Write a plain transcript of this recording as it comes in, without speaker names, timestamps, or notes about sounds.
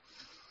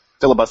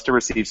Filibuster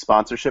receives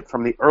sponsorship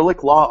from the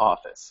Ehrlich Law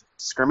Office,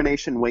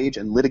 discrimination, wage,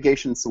 and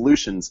litigation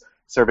solutions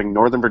serving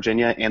Northern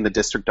Virginia and the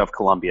District of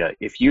Columbia.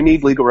 If you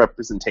need legal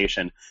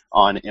representation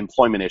on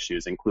employment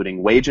issues,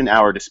 including wage and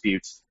hour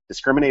disputes,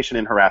 discrimination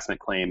and harassment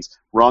claims,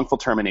 wrongful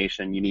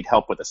termination, you need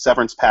help with a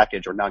severance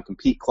package or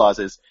non-compete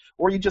clauses,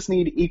 or you just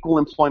need equal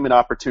employment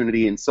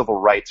opportunity and civil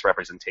rights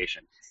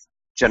representation,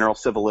 general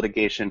civil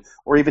litigation,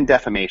 or even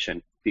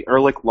defamation, the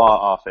Ehrlich Law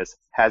Office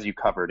has you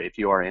covered if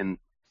you are in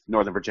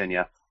Northern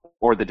Virginia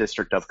or the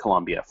District of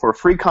Columbia. For a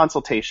free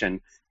consultation,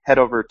 head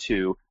over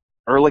to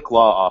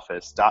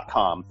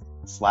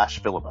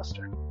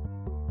ehrlichlawoffice.com/filibuster.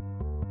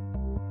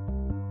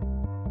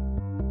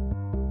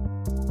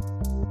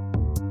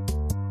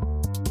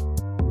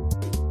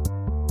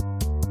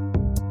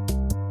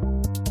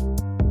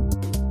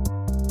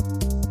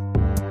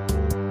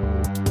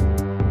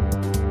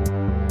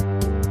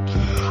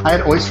 I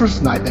had oysters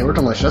tonight. They were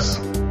delicious.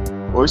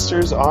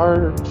 Oysters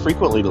are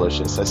frequently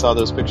delicious. I saw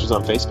those pictures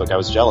on Facebook. I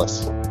was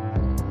jealous.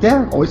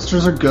 Yeah,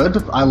 oysters are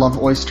good. I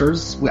love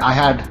oysters. I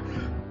had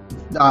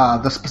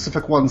the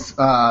specific ones.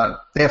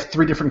 They have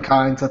 3 different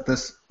kinds at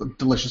this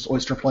delicious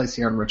oyster place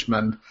here in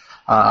Richmond.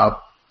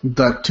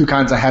 The 2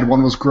 kinds I had,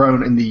 one was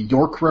grown in the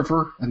York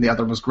River, and the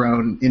other was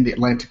grown in the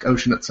Atlantic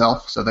Ocean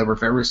itself, so they were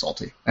very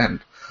salty.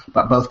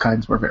 But both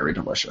kinds were very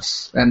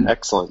delicious. And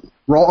excellent.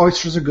 Raw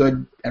oysters are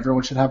good.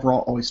 Everyone should have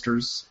raw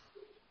oysters.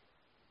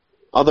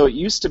 Although it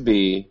used to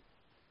be,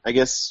 I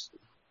guess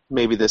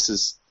maybe this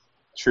is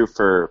true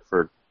for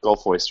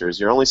Gulf oysters,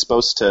 you're only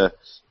supposed to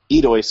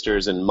eat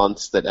oysters in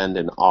months that end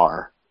in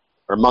R,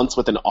 or months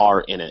with an R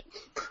in it.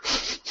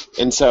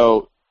 And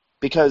so,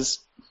 because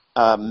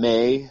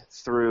May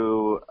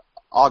through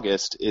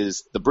August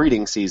is the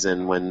breeding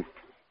season when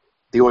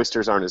the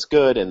oysters aren't as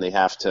good and they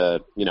have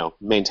to,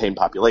 maintain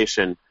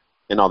population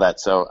and all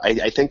that. So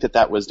I think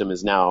that wisdom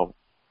is now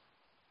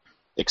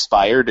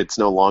expired. It's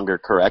no longer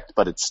correct,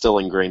 but it's still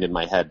ingrained in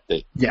my head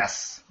that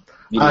yes.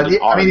 You need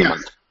an R in the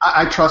month.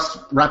 I trust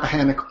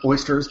Rappahannock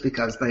oysters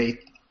because they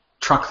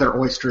truck their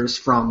oysters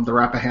from the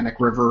Rappahannock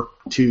River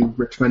to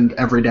Richmond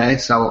every day,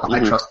 so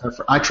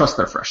mm-hmm. I trust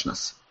their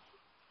freshness.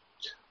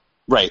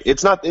 Right.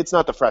 It's not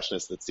the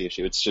freshness that's the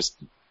issue. It's just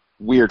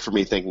weird for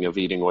me thinking of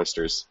eating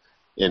oysters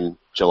in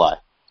July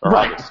or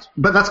right. August.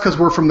 But that's because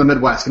we're from the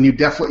Midwest, and you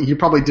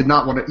probably did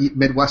not want to eat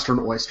Midwestern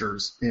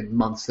oysters in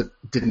months that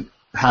didn't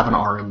have an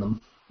R in them.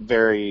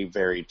 Very,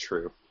 very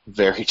true.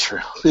 Very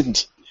true.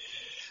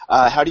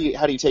 How do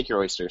you take your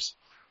oysters?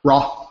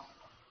 Raw.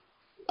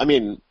 I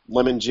mean,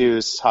 lemon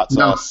juice, hot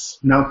sauce.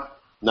 No.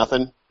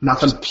 Nothing.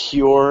 Just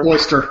pure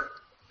oyster.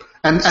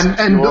 And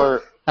the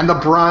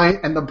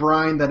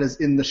brine that is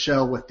in the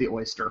shell with the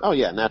oyster. Oh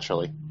yeah,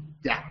 naturally.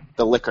 Yeah.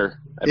 The liquor,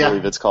 I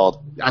believe it's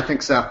called. I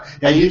think so.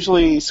 Yeah, I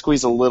usually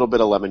squeeze a little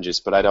bit of lemon juice,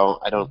 but I don't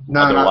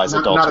otherwise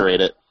adulterate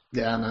it.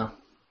 Yeah, no.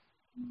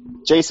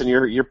 Jason,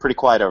 you're pretty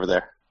quiet over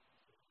there.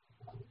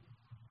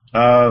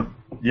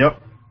 Yep.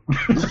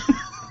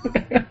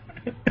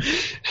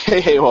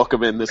 Hey,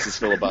 welcome in. This is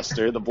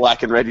Filibuster, the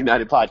Black and Red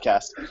United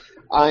podcast.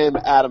 I am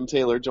Adam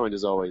Taylor, joined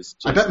as always.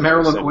 Jason I bet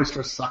Maryland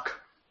oysters suck.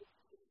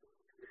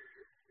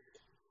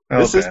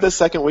 This is the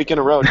second week in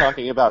a row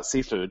talking about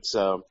seafood,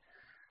 so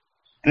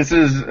this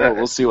is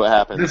we'll see what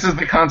happens. This is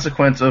the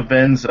consequence of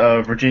Ben's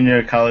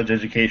Virginia college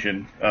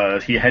education.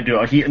 He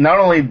not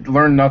only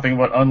learned nothing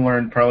but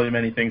unlearned probably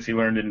many things he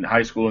learned in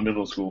high school and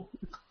middle school.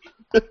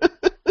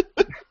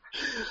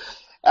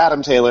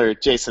 Adam Taylor,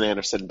 Jason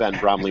Anderson, Ben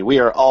Bromley. We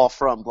are all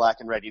from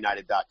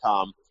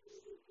blackandredunited.com,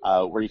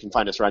 where you can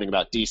find us writing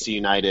about DC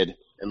United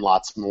and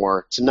lots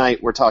more.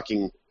 Tonight we're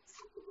talking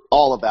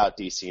all about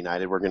DC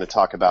United. We're going to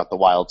talk about the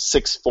Wild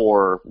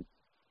 6-4,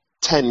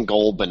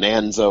 10-goal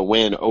bonanza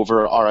win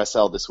over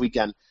RSL this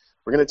weekend.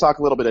 We're going to talk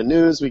a little bit of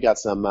news. We got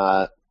some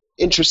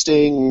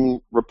interesting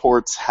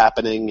reports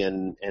happening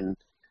and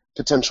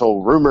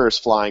potential rumors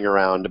flying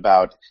around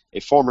about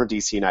a former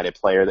DC United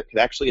player that could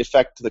actually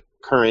affect the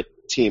current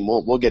team.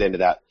 We'll get into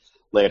that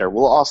later.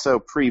 We'll also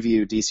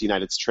preview DC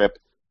United's trip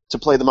to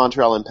play the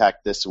Montreal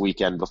Impact this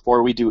weekend.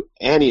 Before we do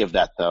any of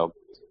that, though,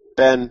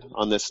 Ben,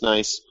 on this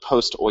nice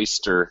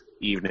post-oyster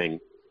evening,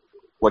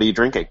 what are you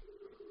drinking?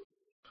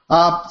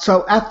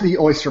 So at the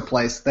oyster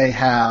place, they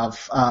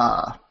have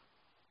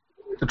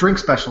the drink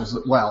specials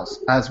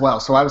as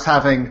well. So I was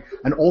having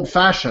an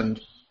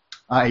old-fashioned,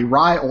 a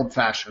rye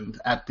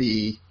old-fashioned at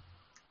the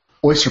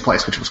oyster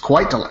place, which was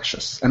quite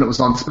delicious, and it was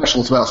on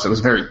special as well, so it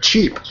was very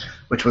cheap,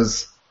 which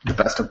was the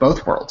best of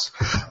both worlds.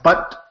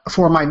 But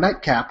for my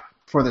nightcap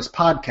for this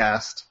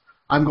podcast,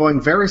 I'm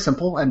going very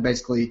simple and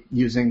basically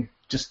using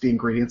just the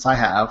ingredients I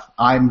have.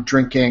 I'm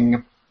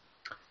drinking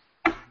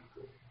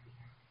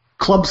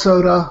club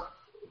soda,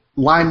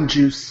 lime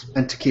juice,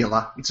 and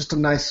tequila. It's just a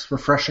nice,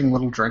 refreshing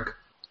little drink.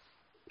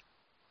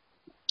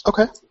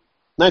 Okay,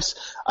 nice.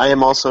 I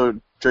am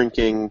also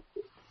drinking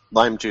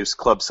lime juice,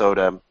 club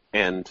soda,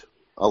 and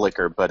a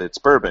liquor, but it's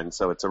bourbon,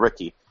 so it's a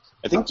Ricky.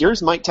 I think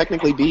yours might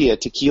technically be a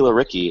tequila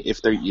Ricky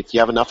if you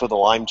have enough of the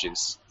lime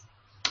juice.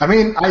 I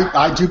mean,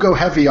 I do go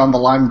heavy on the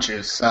lime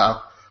juice.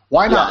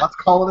 Why not? Yeah. Let's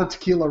call it a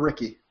tequila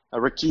Ricky. A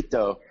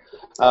Riquito.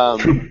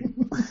 Yeah,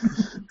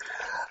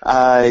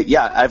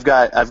 I've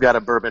got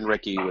a bourbon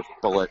Ricky with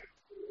Bullet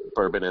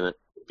bourbon in it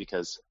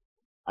because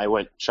I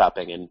went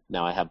shopping and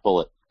now I have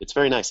Bullet. It's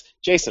very nice.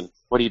 Jason,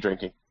 what are you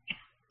drinking?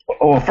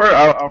 Well, first,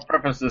 I'll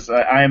preface this.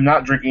 I am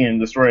not drinking in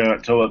the story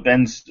until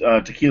Ben's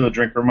tequila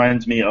drink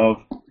reminds me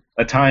of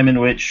a time in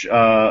which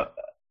at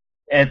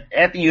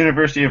the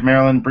University of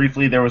Maryland,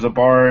 briefly, there was a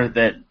bar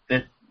that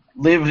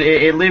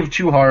lived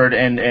too hard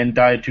and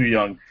died too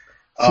young.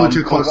 Flew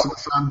too close to the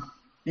sun.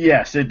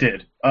 Yes, it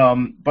did.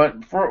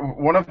 But for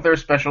one of their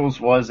specials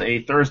was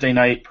a Thursday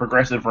night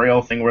progressive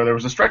rail thing where there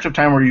was a stretch of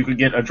time where you could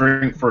get a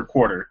drink for a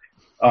quarter,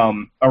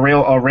 a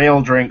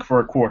rail drink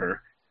for a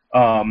quarter.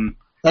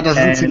 That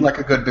doesn't seem like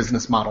a good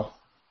business model.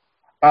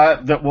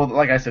 Well,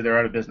 like I said, they're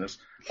out of business.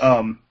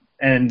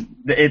 And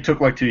it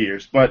took like 2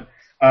 years. But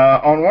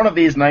on one of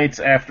these nights,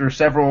 after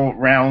several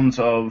rounds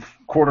of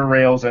quarter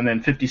rails and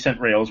then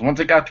 50-cent rails, once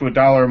it got to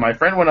 $1, my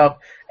friend went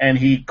up and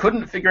he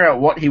couldn't figure out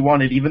what he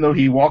wanted, even though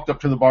he walked up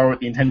to the bar with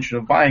the intention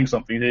of buying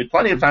something. He had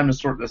plenty of time to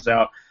sort this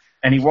out.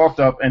 And he walked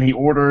up and he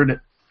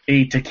ordered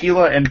a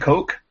tequila and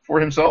Coke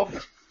for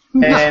himself.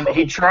 And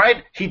he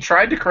tried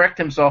to correct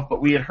himself, but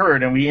we had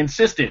heard, and we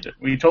insisted.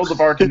 We told the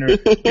bartender,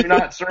 do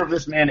not serve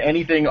this man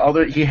anything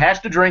other. He has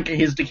to drink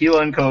his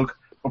tequila and Coke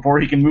before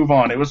he can move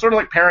on. It was sort of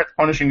like parents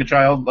punishing a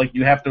child, like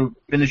you have to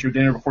finish your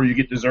dinner before you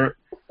get dessert.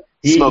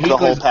 Smoke the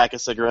whole pack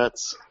of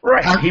cigarettes.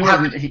 Right. How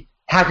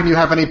can you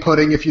have any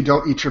pudding if you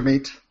don't eat your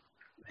meat?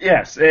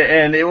 Yes,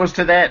 and it was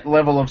to that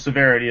level of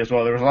severity as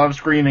well. There was a lot of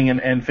screaming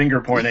and finger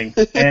pointing,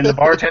 and the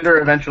bartender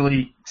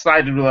eventually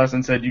sided with us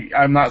and said,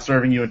 I'm not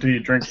serving you until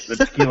you drink the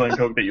tequila and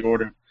Coke that you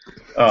ordered.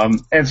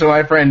 And so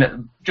my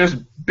friend just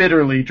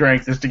bitterly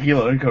drank this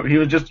tequila and Coke. He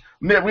was just,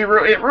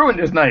 it ruined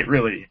his night,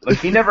 really. Like,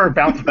 he never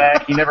bounced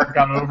back, he never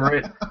got over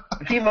it.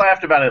 He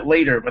laughed about it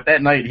later, but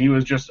that night he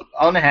was just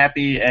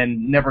unhappy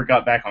and never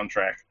got back on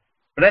track.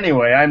 But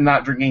anyway, I'm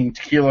not drinking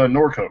tequila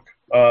nor Coke.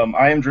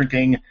 I am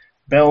drinking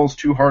Bell's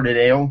Two-Hearted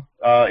Ale.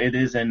 It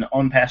is an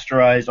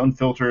unpasteurized,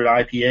 unfiltered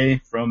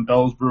IPA from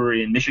Bell's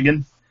Brewery in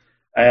Michigan.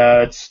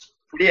 It's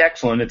pretty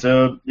excellent. It's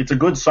a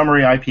good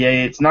summery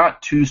IPA. It's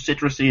not too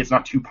citrusy. It's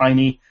not too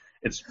piney.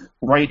 It's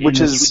right in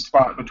the sweet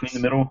spot between the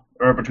middle,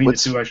 or between the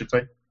two, I should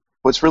say.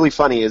 What's really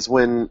funny is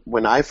when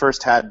I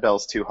first had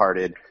Bell's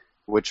Two-Hearted,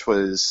 which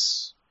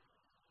was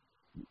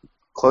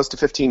close to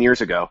 15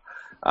 years ago,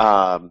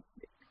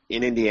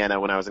 in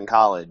Indiana when I was in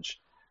college,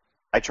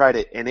 I tried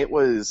it, and it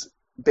was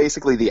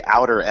basically the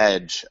outer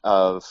edge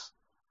of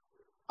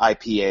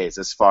IPAs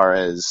as far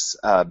as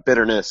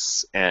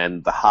bitterness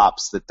and the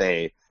hops that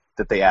they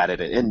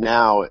added. And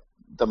now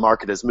the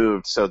market has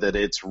moved so that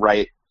it's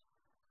right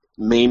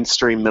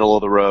mainstream, middle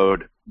of the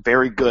road,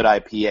 very good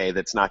IPA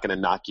that's not going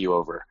to knock you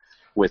over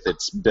with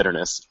its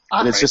bitterness.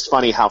 And it's just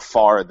funny how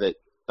far that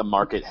the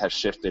market has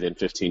shifted in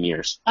 15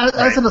 years.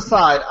 As an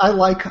aside, I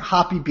like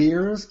hoppy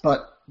beers,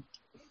 but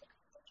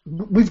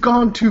we've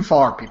gone too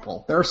far,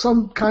 people. There are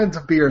some kinds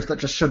of beers that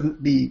just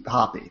shouldn't be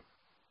hoppy.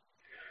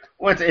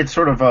 Well, it's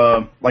sort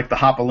of like the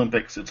Hop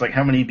Olympics. It's like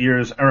how many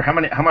beers, or how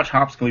much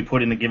hops can we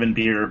put in a given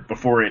beer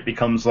before it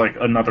becomes like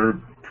another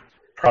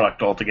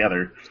product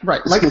altogether?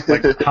 Right, like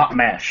hop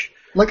mash.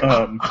 Like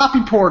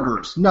hoppy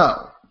porters,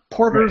 no.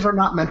 Porters are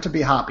not meant to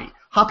be hoppy.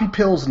 Hoppy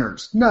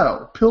pilsners,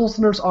 no.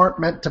 Pilsners aren't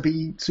meant to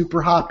be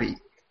super hoppy.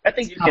 I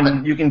think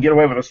you can get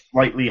away with a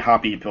slightly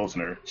hoppy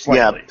pilsner.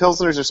 Slightly. Yeah,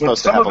 pilsners are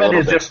supposed to have a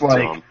little bit. Some of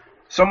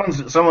it is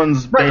just like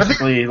someone's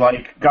basically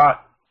like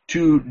got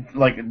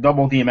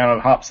double the amount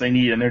of hops they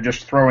need, and they're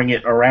just throwing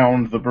it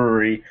around the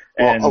brewery.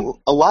 And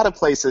a lot of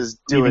places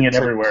do it to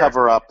everywhere.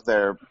 Cover up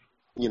their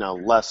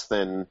less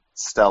than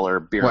stellar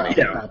beer name.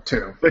 Yeah, that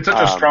too. It's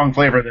such a strong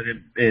flavor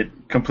that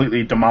it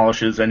completely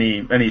demolishes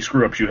any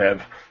screw ups you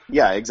have.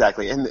 Yeah,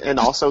 exactly, and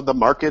also the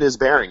market is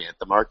bearing it.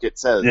 The market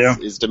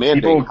is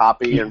demanding people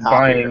hoppy and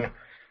hoppy.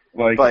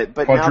 But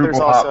now there's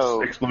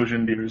also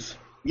explosion beers.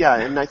 Yeah,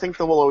 and I think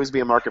there will always be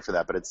a market for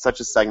that, but it's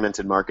such a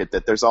segmented market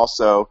that there's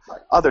also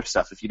other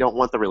stuff. If you don't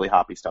want the really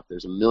hoppy stuff,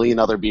 there's a million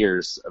other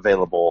beers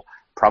available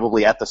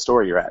probably at the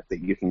store you're at that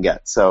you can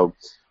get. So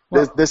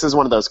this is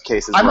one of those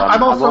cases where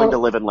I'm willing to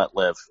live and let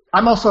live.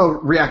 I'm also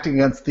reacting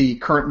against the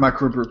current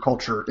microbrew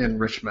culture in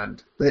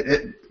Richmond.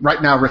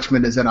 Right now,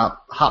 Richmond is in a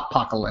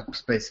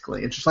hop-pocalypse,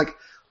 basically. It's just like,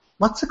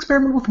 let's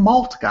experiment with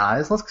malt,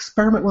 guys. Let's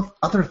experiment with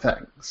other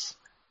things.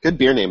 Good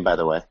beer name, by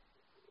the way.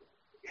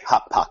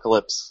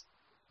 Hop-pocalypse.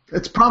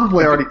 It's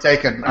probably already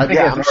taken.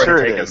 I'm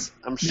sure it is.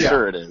 I'm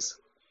sure it is.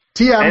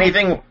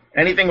 TM.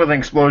 Anything with an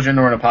explosion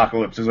or an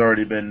apocalypse has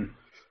already been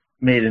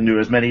made into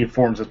as many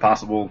forms as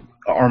possible.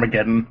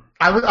 Armageddon.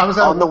 I was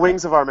On the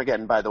Wings of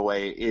Armageddon, by the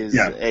way, is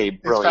a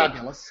brilliant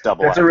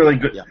double. It's a really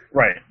good,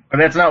 right? But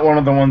that's not one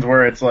of the ones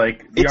where it's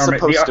like it's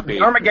supposed to be.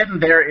 The Armageddon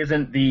there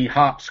isn't the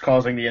hops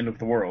causing the end of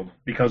the world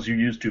because you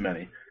used too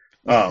many.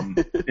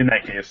 In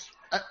that case,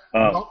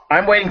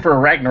 I'm waiting for a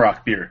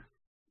Ragnarok beer.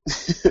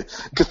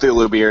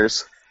 Cthulhu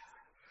beers.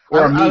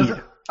 Or a mead.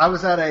 I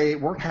was at a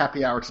work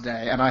happy hour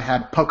today, and I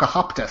had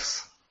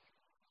Pocahoptis.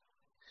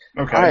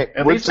 Okay. All right,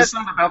 At we're least that's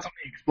not about something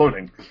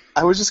exploding.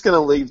 I was just going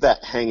to leave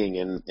that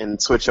hanging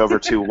and switch over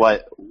to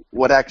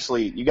what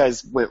actually, you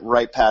guys went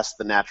right past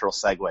the natural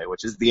segue,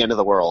 which is the end of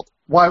the world.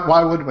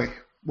 Why would we?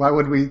 Why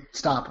would we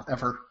stop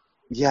ever?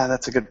 Yeah,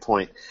 that's a good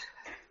point.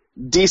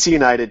 DC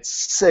United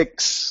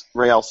 6,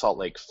 Real Salt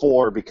Lake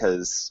 4,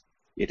 because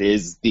it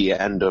is the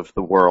end of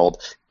the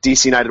world.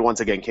 DC United once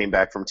again came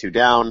back from 2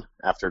 down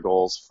after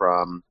goals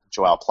from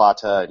Joao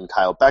Plata and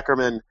Kyle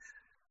Beckerman.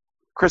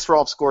 Chris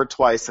Rolfe scored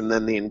twice, and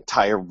then the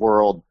entire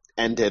world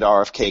ended.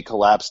 RFK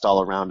collapsed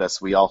all around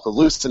us. We all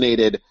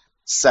hallucinated.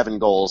 7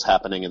 goals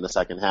happening in the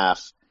second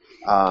half.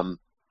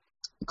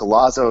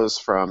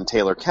 Golazos from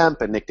Taylor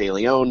Kemp and Nick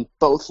DeLeon,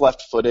 both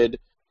left-footed.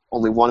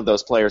 Only one of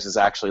those players is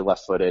actually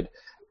left-footed.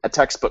 A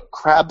textbook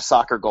crab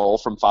soccer goal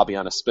from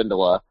Fabiana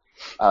Spindola,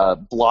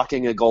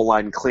 blocking a goal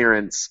line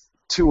clearance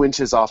 2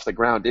 inches off the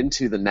ground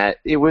into the net.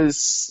 It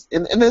was,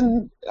 and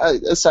then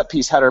a set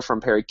piece header from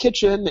Perry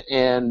Kitchen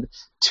and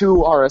 2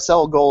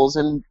 RSL goals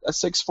in a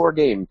 6-4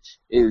 game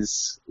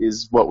is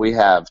what we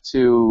have.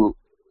 To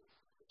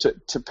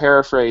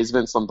paraphrase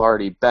Vince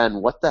Lombardi,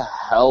 Ben, what the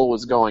hell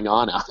was going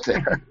on out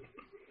there?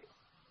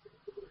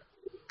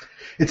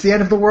 It's the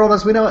end of the world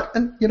as we know it,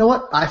 and you know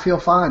what? I feel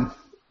fine.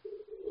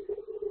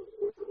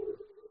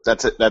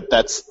 That's it.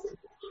 That's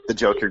the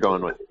joke you're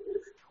going with.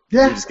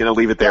 Yeah. You're just going to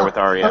leave it there with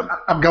REM.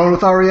 I'm going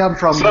with REM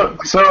from...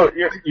 So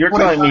you're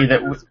telling me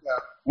that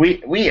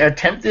we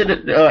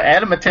attempted,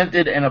 Adam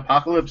attempted an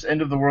apocalypse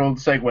end of the world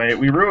segue,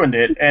 we ruined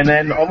it, and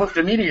then almost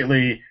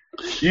immediately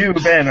you,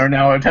 Ben, are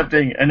now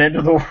attempting an end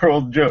of the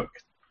world joke.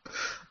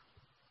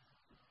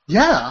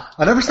 Yeah,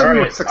 I never said we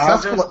were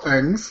successful at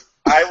things.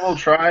 I will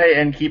try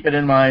and keep it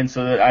in mind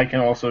so that I can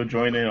also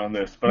join in on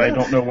this, but I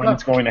don't know when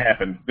it's going to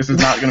happen. This is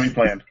not going to be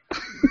planned.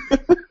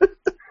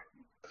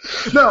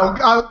 No,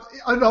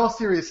 in all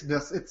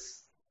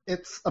seriousness,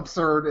 it's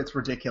absurd, it's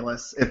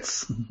ridiculous,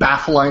 it's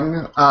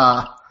baffling.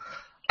 I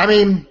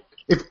mean,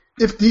 if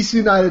DC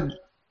United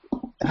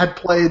had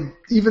played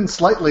even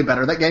slightly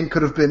better, that game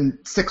could have been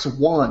 6-1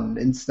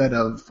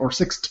 or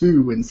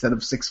 6-2 instead of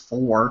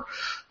 6-4.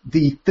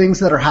 The things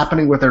that are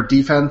happening with their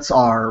defense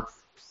are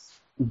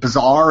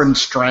bizarre and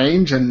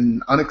strange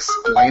and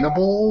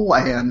unexplainable,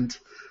 and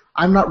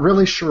I'm not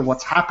really sure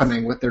what's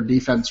happening with their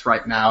defense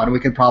right now, and we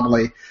could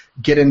probably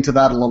get into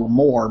that a little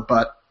more,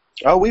 but...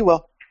 Oh, we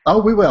will.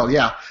 Oh, we will,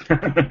 yeah.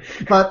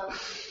 But,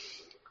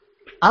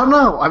 I don't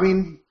know. I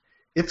mean,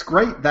 it's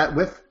great that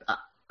with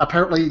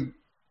apparently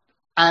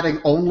adding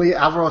only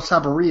Alvaro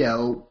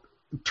Saborio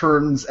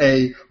turns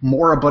a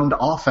moribund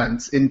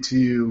offense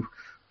into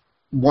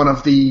one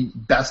of the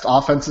best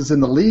offenses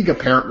in the league,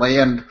 apparently,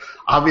 and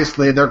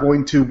obviously they're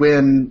going to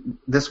win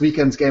this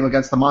weekend's game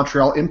against the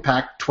Montreal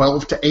Impact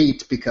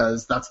 12-8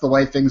 because that's the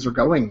way things are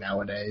going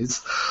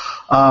nowadays.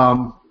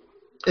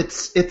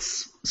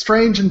 It's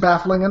strange and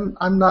baffling,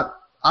 and at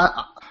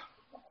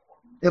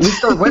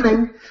least they're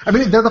winning. I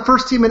mean, they're the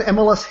first team in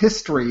MLS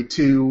history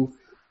to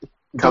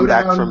come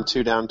back from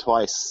 2 down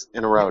twice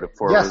in a row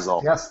for a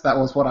result. Yes, that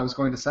was what I was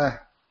going to say.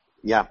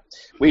 Yeah,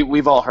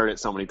 we've all heard it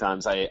so many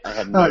times. I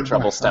had no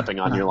trouble stepping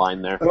on your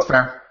line there. That's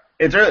fair.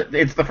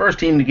 It's the first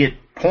team to get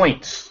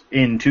points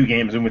in 2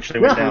 games in which they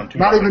went down 2.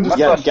 Not even just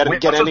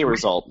get any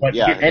result.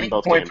 Get any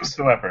both points games.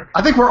 whatsoever.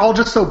 I think we're all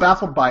just so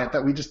baffled by it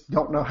that we just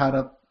don't know how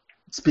to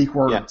speak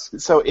words. Yeah.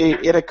 So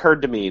it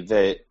occurred to me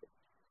that,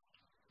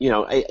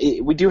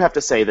 we do have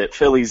to say that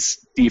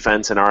Philly's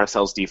defense and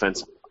RSL's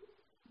defense,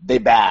 they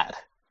bad.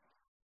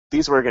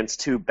 These were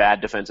against 2 bad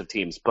defensive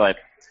teams, but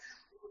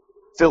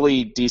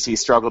Philly, DC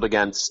struggled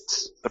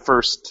against the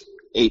first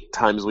 8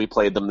 times we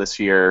played them this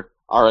year.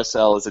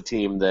 RSL is a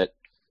team that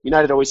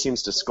United always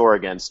seems to score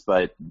against,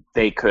 but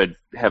they could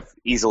have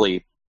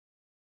easily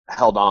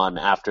held on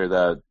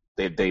after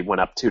they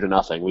went up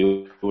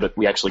 2-0.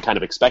 We actually kind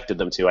of expected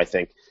them to, I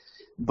think.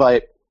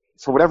 But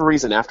for whatever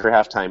reason, after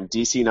halftime,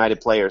 DC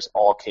United players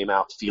all came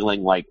out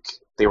feeling like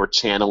they were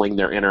channeling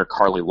their inner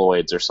Carly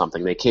Lloyds or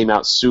something. They came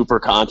out super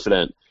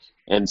confident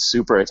and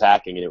super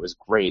attacking, and it was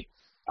great.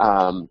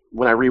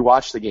 When I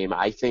rewatched the game,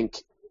 I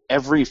think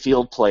every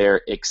field player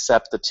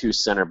except the 2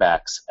 center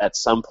backs at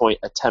some point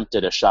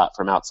attempted a shot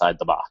from outside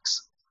the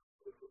box.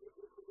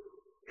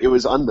 It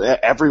was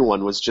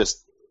everyone was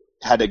just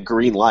had a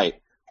green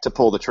light to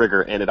pull the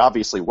trigger, and it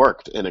obviously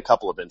worked in a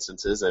couple of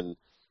instances, and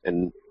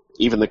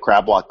even the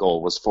crab walk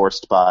goal was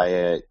forced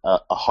by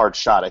a hard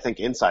shot, I think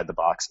inside the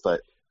box,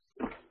 but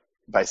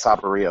by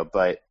Saborio.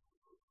 But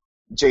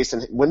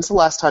Jason, when's the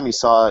last time you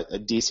saw a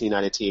DC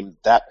United team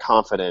that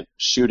confident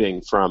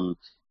shooting from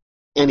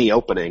any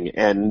opening,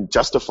 and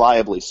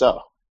justifiably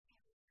so?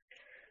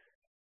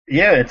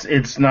 Yeah,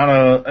 it's not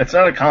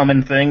a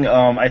common thing.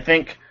 I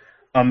think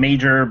a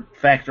major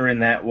factor in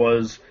that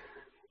was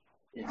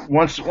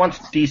once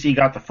DC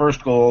got the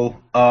first goal,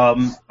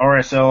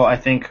 RSL I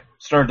think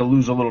started to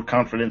lose a little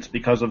confidence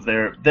because of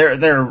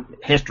their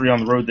history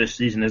on the road this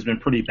season has been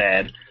pretty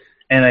bad,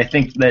 and I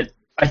think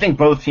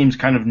both teams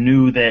kind of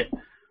knew that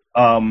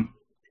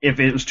if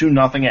it was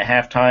 2-0 at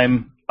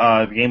halftime,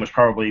 the game was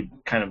probably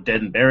kind of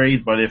dead and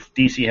buried. But if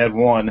DC had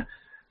won,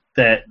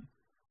 that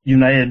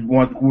United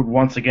would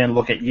once again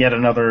look at yet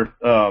another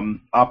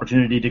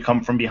opportunity to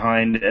come from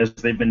behind as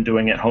they've been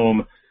doing at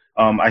home.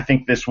 I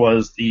think this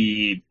was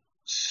the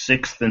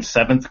 6th and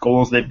 7th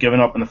goals they've given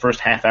up in the first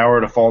half hour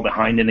to fall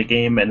behind in a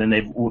game, and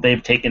then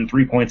they've taken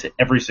 3 points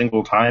every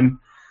single time.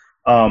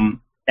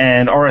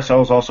 And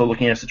RSL is also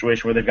looking at a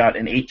situation where they've got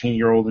an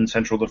 18-year-old in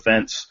central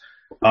defense.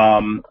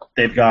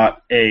 They've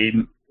got a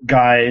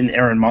guy in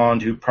Aaron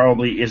Mond who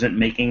probably isn't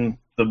making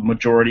the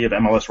majority of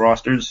MLS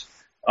rosters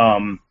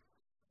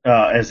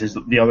as is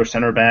the other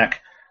center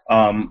back.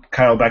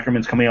 Kyle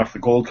Beckerman's coming off the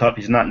Gold Cup.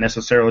 He's not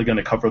necessarily going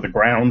to cover the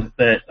ground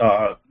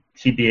that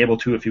he'd be able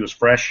to if he was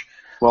fresh.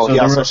 Well, so he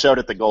also showed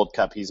at the Gold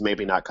Cup he's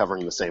maybe not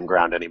covering the same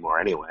ground anymore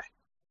anyway.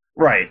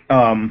 Right.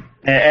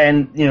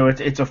 And you know,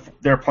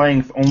 they're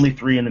playing only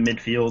 3 in the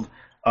midfield.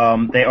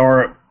 They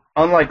are,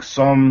 unlike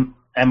some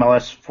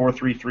MLS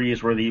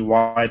 4-3-3s where the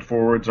wide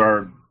forwards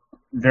are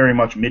very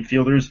much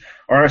midfielders,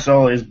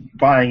 RSL is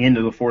buying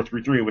into the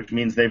 4-3-3, which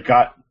means they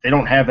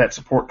don't have that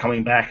support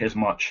coming back as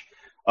much.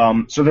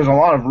 So there's a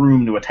lot of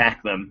room to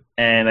attack them.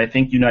 And I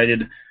think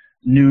United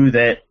knew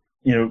that,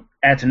 you know,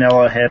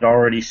 Attinella had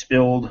already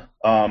spilled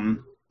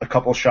a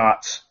couple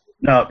shots.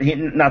 No,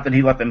 not that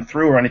he let them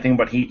through or anything,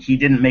 but he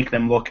didn't make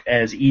them look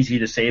as easy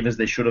to save as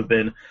they should have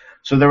been.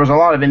 So there was a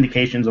lot of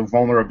indications of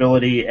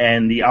vulnerability,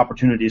 and the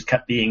opportunities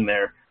kept being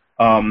there.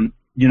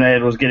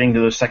 United was getting to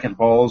those second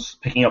balls,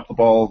 picking up the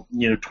ball,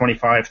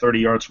 25, 30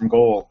 yards from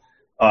goal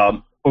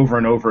over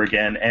and over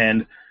again.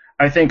 And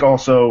I think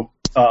also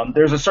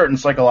there's a certain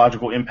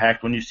psychological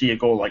impact when you see a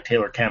goal like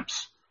Taylor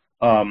Kemp's,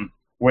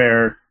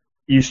 where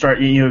you start,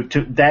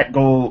 that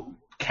goal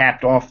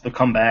capped off the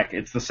comeback.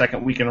 It's the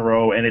second week in a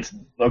row, and it's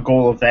a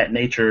goal of that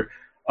nature.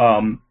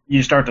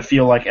 You start to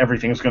feel like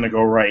everything's going to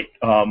go right,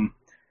 and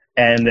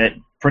that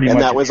pretty much.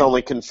 And that was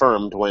only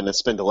confirmed when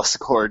Espindola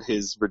scored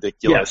his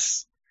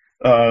ridiculous.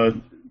 Yes.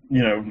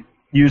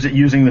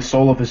 Using the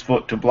sole of his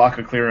foot to block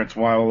a clearance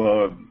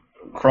while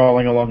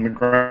crawling along the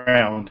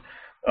ground.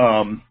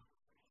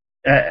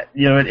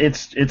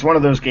 It's one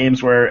of those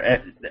games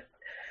where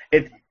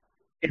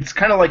it's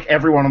kind of like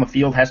everyone on the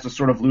field has to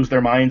sort of lose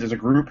their minds as a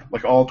group.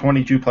 Like all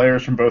 22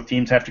 players from both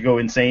teams have to go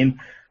insane,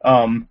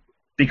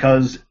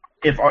 because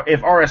if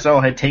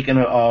RSL had taken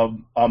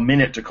a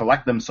minute to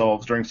collect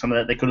themselves during some of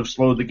that, they could have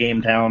slowed the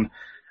game down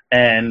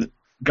and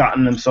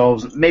gotten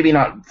themselves maybe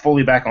not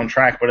fully back on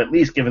track, but at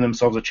least given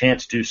themselves a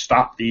chance to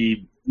stop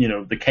the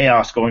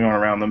chaos going on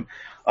around them.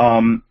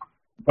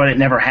 But it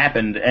never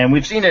happened, and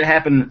we've seen it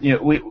happen.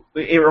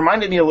 It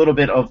reminded me a little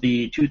bit of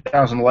the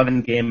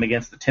 2011 game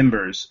against the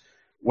Timbers,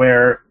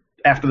 where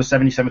after the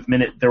 77th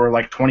minute, there were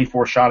like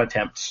 24 shot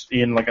attempts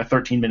in like a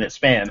 13-minute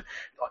span.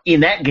 In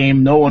that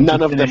game, none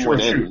of them were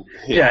in.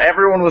 Yeah,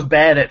 everyone was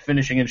bad at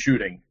finishing and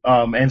shooting,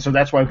 and so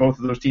that's why both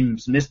of those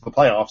teams missed the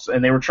playoffs,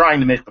 and they were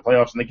trying to make the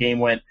playoffs, and the game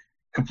went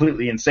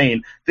completely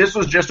insane. This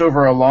was just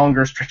over a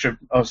longer stretch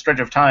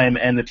of time,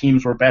 and the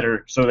teams were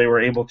better, so they were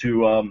able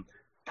to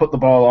put the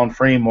ball on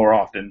frame more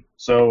often.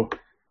 So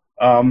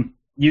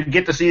you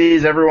get to see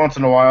these every once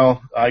in a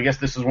while. I guess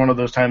this is one of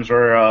those times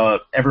where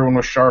everyone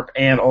was sharp,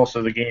 and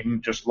also the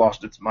game just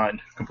lost its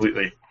mind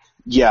completely.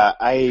 Yeah,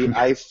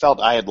 I felt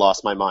I had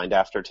lost my mind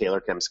after Taylor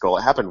Kemp's goal.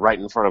 It happened right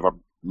in front of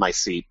my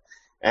seat.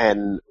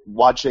 And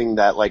watching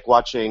that,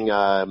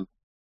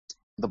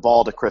 the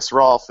ball to Chris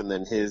Rolfe and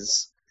then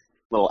his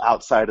little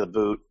outside of the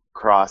boot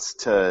cross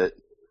to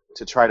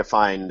try to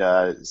find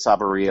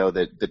Saborio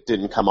that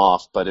didn't come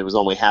off, but it was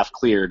only half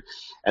cleared.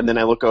 And then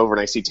I look over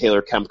and I see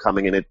Taylor Kemp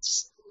coming, and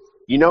it's,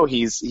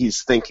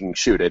 he's thinking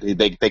shoot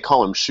it. They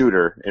call him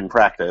shooter in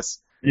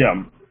practice.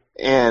 Yeah.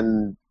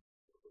 And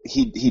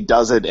he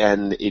does it,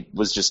 and it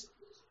was just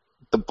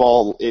the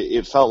ball.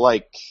 It felt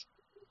like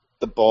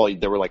the ball.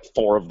 There were like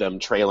 4 of them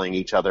trailing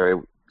each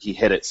other. He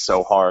hit it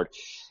so hard,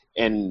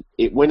 and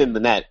it went in the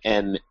net.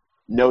 And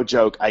no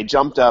joke, I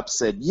jumped up,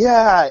 said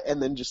yeah,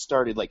 and then just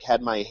started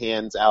had my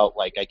hands out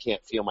like I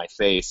can't feel my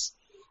face,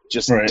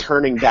 just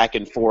turning back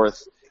and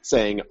forth,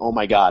 saying oh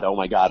my god, oh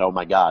my god, oh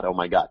my god, oh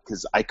my god,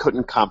 because I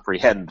couldn't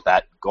comprehend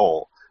that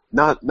goal.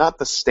 Not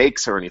the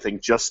stakes or anything,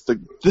 just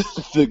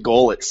the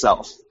goal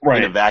itself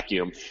in a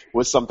vacuum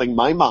was something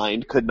my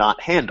mind could not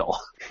handle.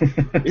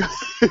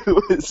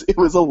 It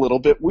was a little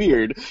bit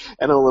weird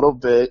and a little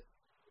bit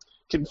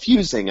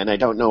confusing, and I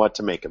don't know what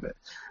to make of it.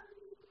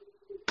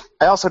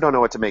 I also don't know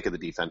what to make of the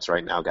defense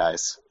right now,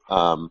 guys.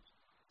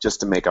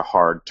 Just to make a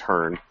hard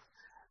turn.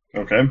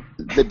 Okay.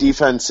 The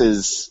defense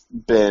has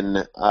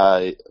been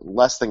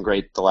less than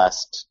great the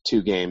last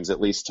 2 games, at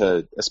least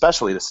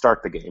especially to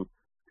start the game.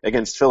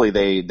 Against Philly,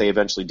 they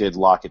eventually did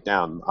lock it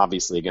down.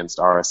 Obviously, against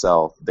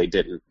RSL, they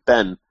didn't.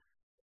 Ben,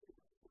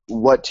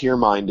 what to your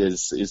mind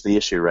is the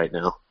issue right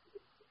now?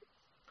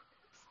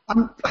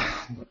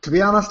 To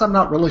be honest, I'm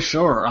not really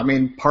sure. I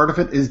mean, part of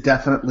it is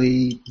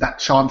definitely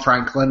that Sean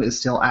Franklin is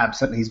still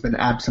absent. He's been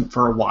absent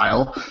for a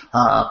while.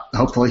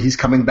 Hopefully he's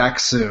coming back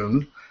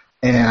soon,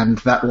 and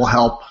that will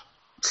help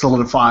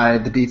solidify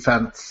the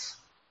defense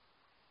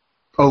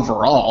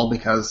overall,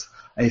 because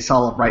a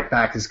solid right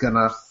back is going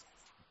to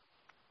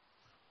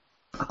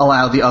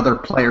allow the other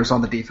players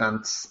on the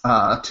defense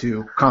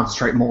to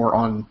concentrate more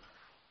on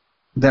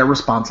their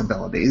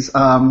responsibilities.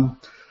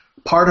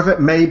 Part of it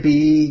may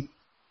be,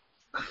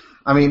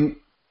 I mean,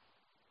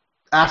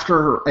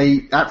 after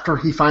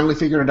he finally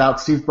figured it out,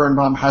 Steve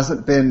Birnbaum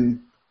hasn't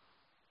been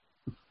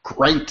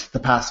great the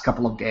past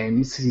couple of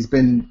games. He's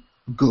been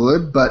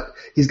good, but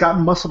he's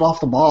gotten muscled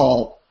off the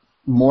ball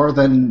more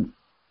than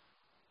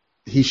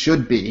he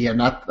should be, and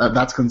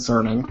that's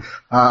concerning.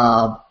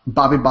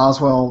 Bobby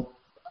Boswell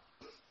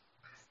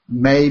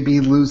may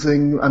be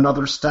losing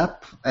another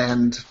step,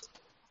 and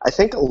I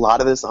think a lot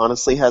of this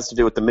honestly has to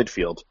do with the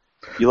midfield.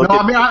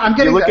 I'm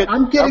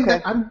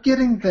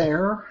getting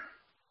there.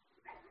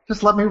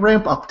 Just let me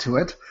ramp up to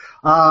it.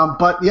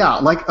 But yeah,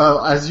 like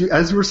as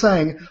you were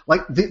saying,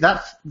 like the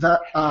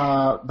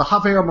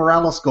Javier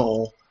Morales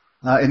goal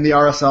in the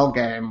RSL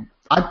game,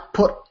 I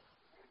put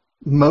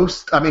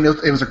most. I mean,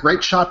 it was a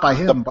great shot by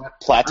him. The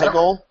Plata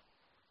goal.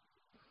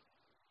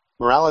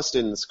 Morales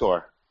didn't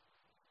score.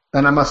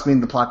 Then I must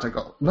mean the Plata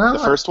goal. No, the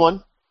first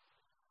one.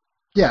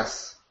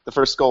 Yes. The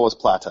first goal was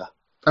Plata.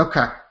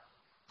 Okay.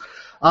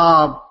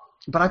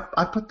 But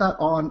I put that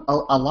on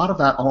a lot of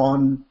that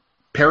on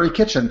Perry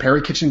Kitchen.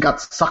 Perry Kitchen got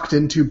sucked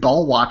into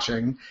ball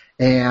watching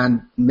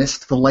and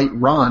missed the late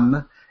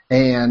run,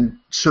 and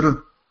he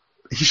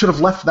should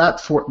have left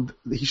that for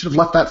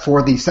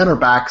the center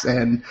backs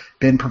and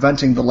been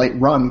preventing the late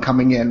run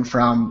coming in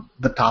from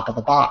the top of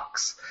the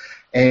box.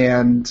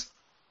 And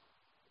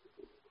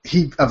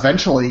he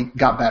eventually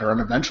got better and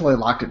eventually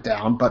locked it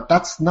down, but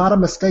that's not a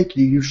mistake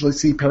you usually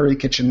see Perry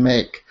Kitchen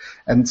make.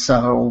 And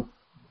so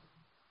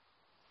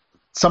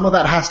some of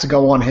that has to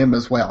go on him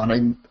as well. I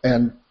mean,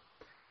 and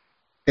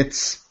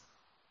it's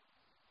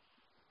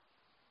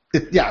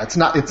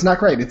not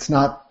great. It's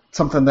not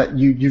something that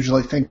you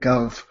usually think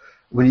of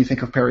when you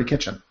think of Perry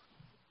Kitchen.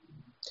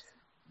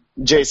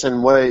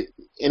 Jason,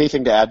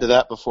 anything to add to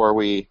that before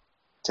we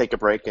take a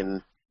break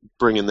and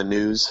bring in the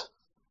news?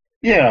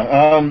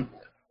 Yeah,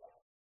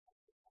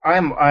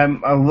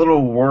 I'm a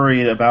little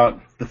worried about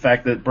the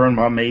fact that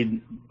Birnbaum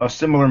made a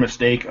similar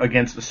mistake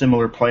against a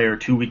similar player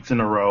 2 weeks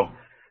in a row.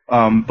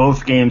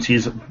 Both games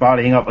he's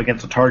bodying up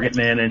against a target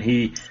man, and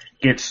he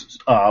gets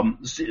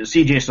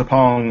CJ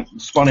Sapong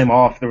spun him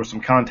off. There was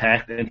some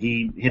contact, and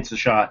he hits the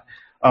shot.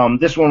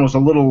 This one was a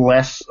little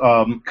less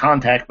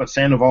contact, but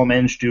Sandoval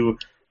managed to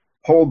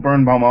hold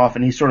Birnbaum off,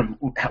 and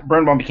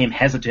Birnbaum became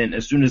hesitant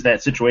as soon as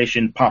that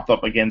situation popped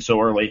up again so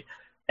early,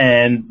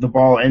 and the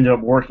ball ended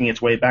up working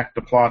its way back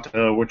to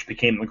Plata, which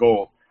became the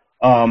goal.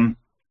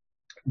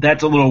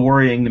 That's a little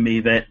worrying to me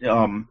that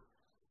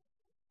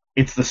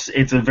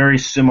it's a very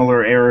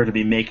similar error to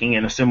be making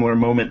in a similar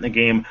moment in the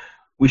game.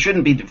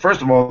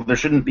 First of all, there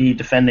shouldn't be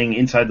defending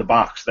inside the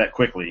box that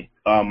quickly.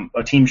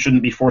 A team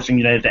shouldn't be forcing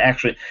United to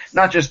actually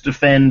not just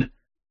defend,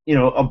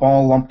 a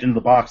ball lumped into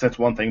the box. That's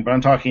one thing, but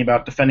I'm talking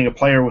about defending a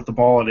player with the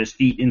ball at his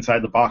feet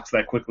inside the box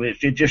that quickly.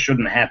 It just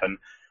shouldn't happen.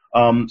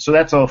 So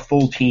that's a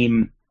full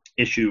team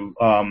issue,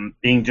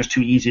 being just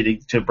too easy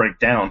to break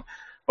down.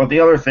 But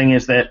the other thing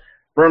is that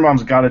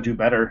Birnbaum's got to do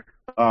better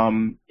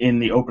in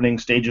the opening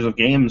stages of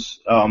games.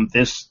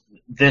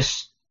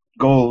 This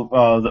goal,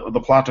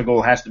 the Plata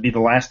goal, has to be the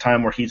last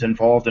time where he's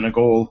involved in a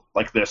goal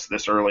like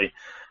this early.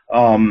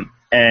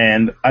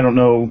 And I don't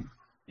know,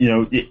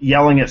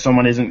 yelling at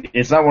someone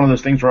it's not one of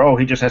those things where,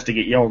 he just has to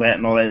get yelled at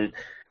and all that.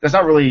 That's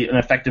not really an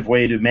effective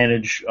way to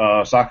manage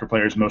soccer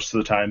players most of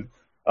the time.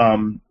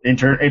 It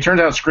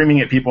turns out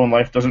screaming at people in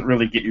life doesn't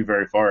really get you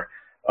very far.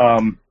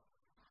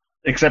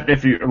 Except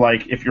if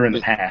you're in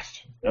the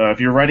past.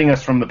 If you're writing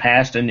us from the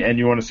past and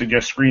you want to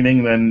suggest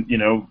screaming, then,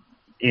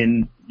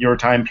 in your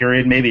time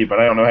period, maybe, but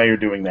I don't know how you're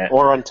doing that.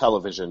 Or on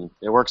television.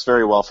 It works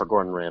very well for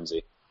Gordon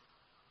Ramsay,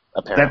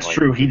 apparently. That's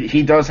true.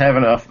 He does have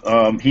enough.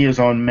 He is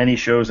on many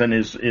shows and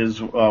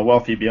is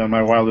wealthy beyond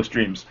my wildest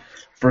dreams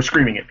for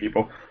screaming at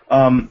people.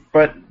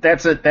 But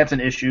that's an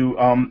issue.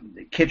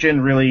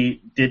 Kitchen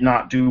really did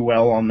not do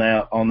well on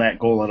that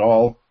goal at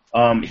all.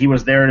 He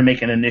was there to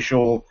make an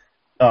initial,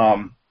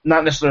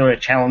 not necessarily a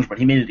challenge, but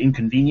he made it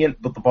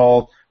inconvenient, but the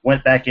ball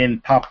went back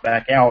in, popped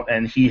back out,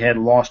 and he had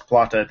lost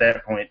Plata at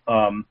that point.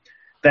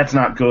 That's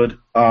not good.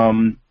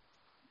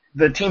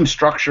 The team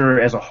structure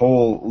as a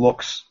whole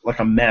looks like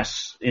a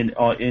mess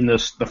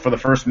for the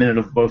first minute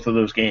of both of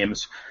those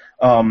games.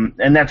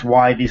 And that's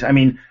why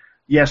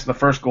yes, the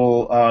first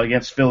goal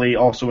against Philly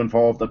also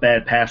involved a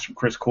bad pass from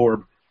Chris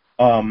Korb.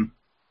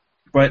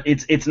 But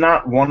it's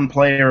not one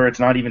player, it's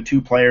not even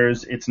two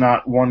players, it's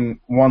not one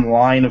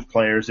line of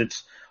players,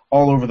 it's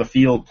all over the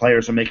field.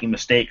 Players are making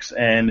mistakes,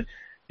 and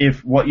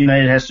if what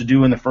United has to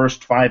do in the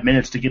first 5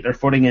 minutes to get their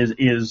footing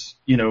is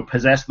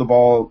possess the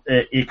ball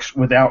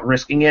without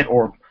risking it,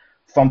 or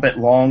thump it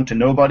long to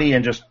nobody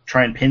and just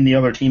try and pin the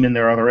other team in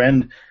their other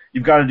end,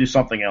 you've got to do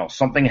something else.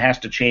 Something has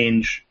to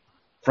change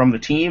from the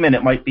team, and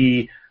it might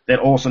be that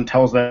Olsen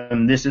tells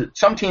them this is.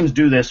 Some teams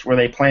do this where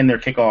they plan their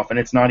kickoff, and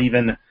it's not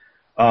even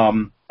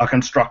a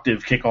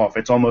constructive kickoff.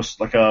 It's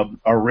almost like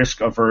a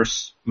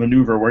risk-averse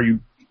maneuver where you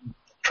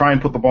try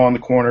and put the ball in the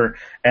corner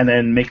and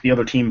then make the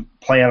other team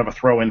play out of a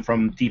throw-in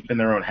from deep in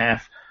their own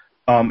half.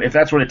 If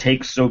that's what it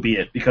takes, so be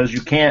it, because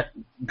you can't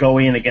go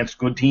in against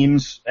good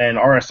teams, and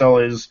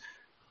RSL is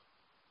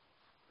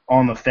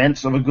on the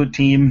fence of a good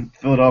team.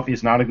 Philadelphia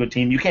is not a good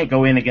team. You can't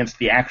go in against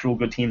the actual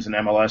good teams in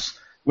MLS,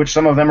 which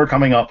some of them are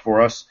coming up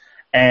for us,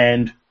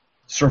 and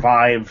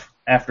survive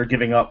after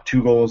giving up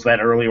 2 goals that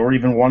early, or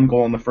even 1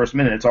 goal in the first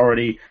minute.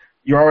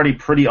 You're already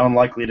pretty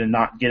unlikely to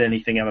not get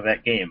anything out of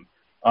that game.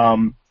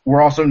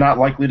 We're also not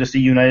likely to see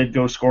United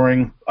go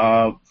scoring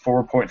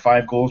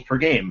 4.5 goals per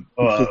game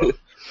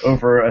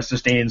over a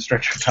sustained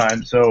stretch of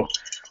time. So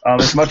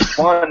as much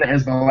fun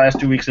as the last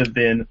 2 weeks have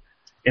been,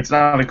 it's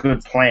not a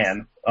good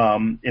plan.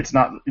 It's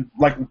not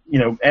like,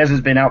 as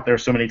has been out there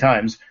so many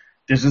times,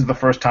 this is the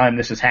first time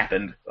this has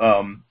happened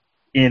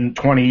in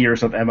 20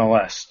 years of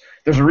MLS.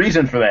 There's a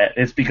reason for that.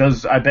 It's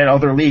because I bet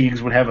other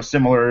leagues would have a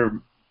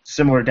similar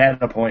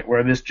data point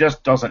where this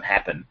just doesn't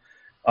happen.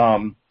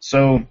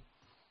 So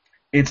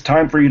it's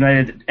time for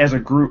United as a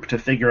group to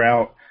figure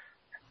out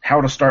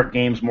how to start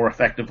games more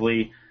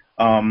effectively,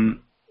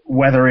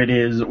 whether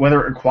it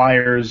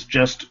requires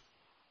just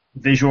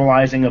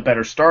visualizing a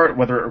better start,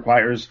 whether it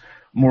requires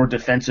more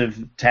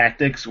defensive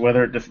tactics,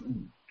 whether it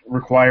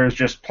requires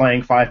just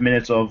playing 5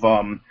 minutes of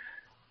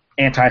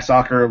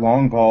anti-soccer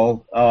long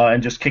ball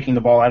and just kicking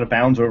the ball out of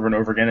bounds over and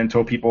over again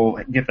until people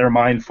get their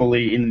mind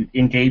fully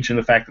engaged in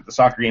the fact that the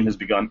soccer game has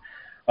begun.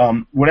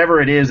 Whatever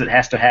it is, it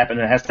has to happen.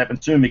 It has to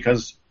happen soon,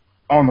 because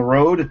on the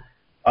road,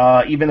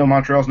 even though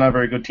Montreal's not a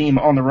very good team,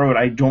 on the road,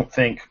 I don't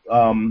think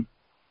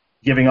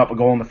giving up a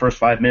goal in the first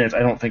 5 minutes, I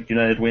don't think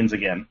United wins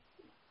again.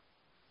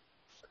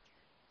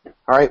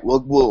 All right,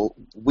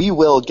 we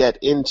will get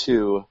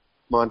into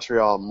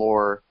Montreal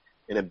more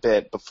in a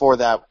bit. Before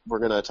that, we're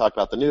going to talk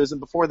about the news, and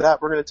before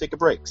that, we're going to take a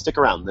break. Stick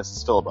around. This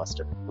is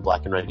Filibuster, the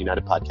Black and Red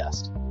United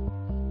podcast.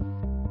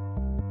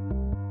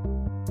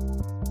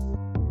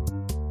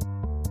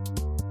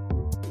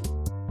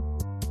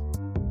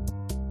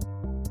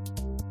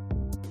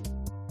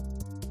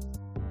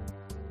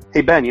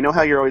 Hey, Ben, you know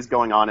how you're always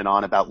going on and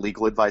on about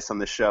legal advice on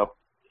this show?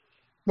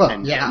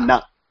 Well,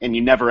 yeah. And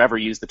you never ever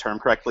use the term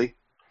correctly?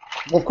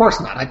 Well, of course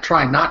not. I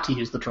try not to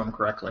use the term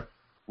correctly.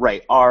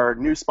 Right. Our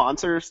new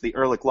sponsors, the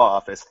Ehrlich Law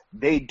Office,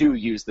 they do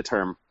use the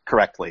term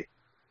correctly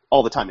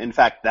all the time. In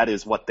fact, that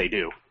is what they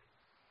do.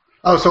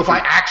 Oh, so if I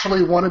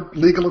actually wanted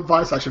legal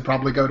advice, I should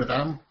probably go to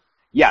them?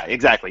 Yeah,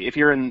 exactly. If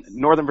you're in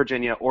Northern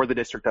Virginia or the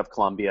District of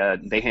Columbia,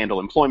 they handle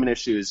employment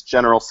issues,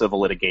 general civil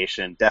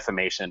litigation,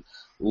 defamation,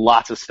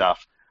 lots of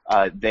stuff.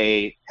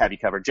 They have you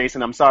covered.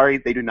 Jason, I'm sorry,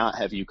 they do not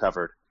have you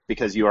covered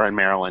because you are in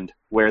Maryland,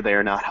 where they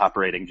are not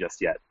operating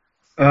just yet.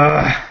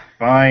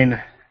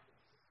 Fine.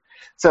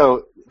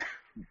 So,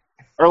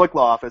 Ehrlich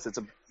Law Office,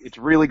 it's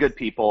really good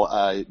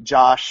people.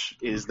 Josh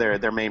is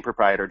their main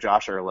proprietor,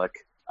 Josh Ehrlich.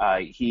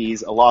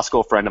 He's a law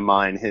school friend of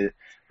mine.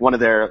 One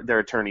of their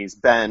attorneys,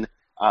 Ben,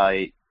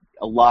 a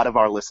lot of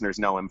our listeners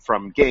know him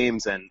from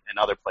games and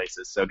other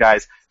places. So,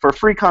 guys, for a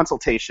free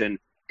consultation,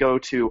 go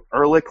to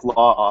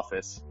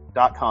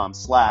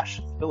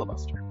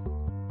ehrlichlawoffice.com/filibuster.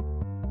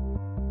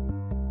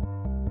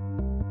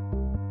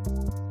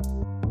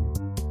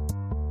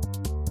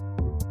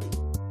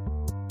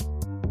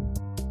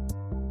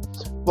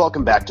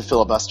 Welcome back to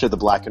Filibuster, the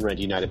Black and Red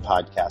United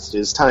podcast. It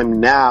is time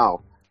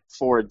now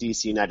for a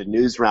DC United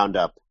News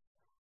Roundup.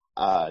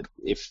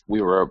 If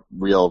we were a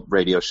real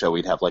radio show,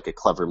 we'd have like a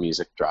clever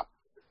music drop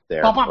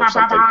there or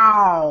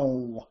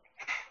something.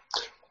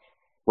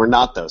 We're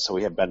not, though, so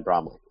we have Ben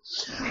Bromley.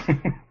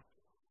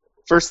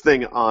 First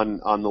thing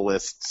on the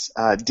list,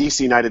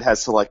 DC United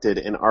has selected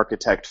an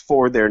architect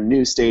for their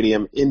new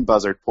stadium in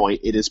Buzzard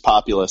Point. It is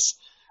Populous,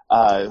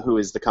 who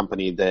is the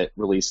company that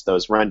released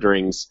those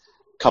renderings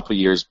a couple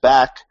years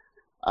back,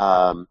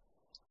 I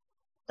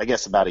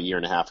guess about a year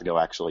and a half ago,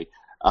 actually.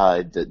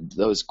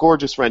 Those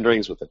gorgeous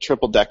renderings with a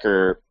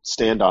triple-decker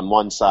stand on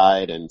one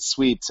side and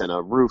suites and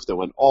a roof that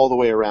went all the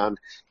way around.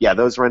 Yeah,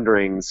 those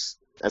renderings,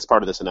 as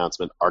part of this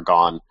announcement, are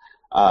gone.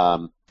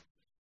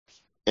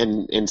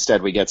 And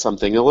instead we get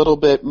something a little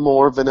bit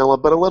more vanilla,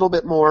 but a little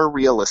bit more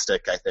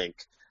realistic, I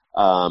think.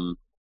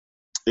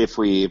 If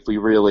we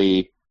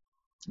really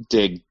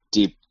dig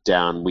deep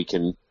down, we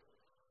can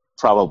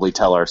probably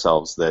tell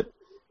ourselves that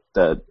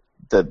the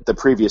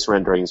previous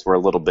renderings were a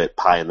little bit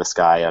pie in the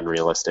sky,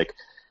 unrealistic.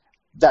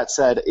 That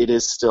said, it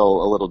is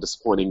still a little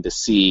disappointing to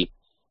see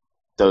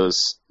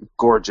those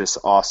gorgeous,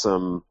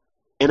 awesome,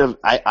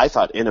 I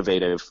thought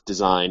innovative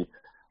design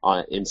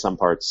in some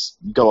parts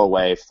go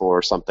away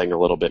for something a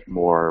little bit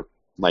more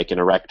like an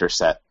erector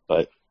set.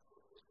 But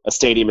a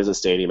stadium is a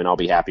stadium, and I'll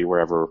be happy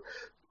wherever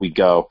we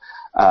go.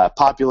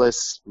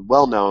 Populous,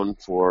 well known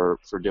for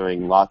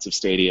doing lots of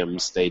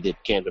stadiums. They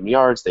did Camden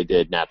Yards, they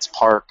did Nats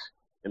Park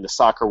in the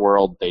soccer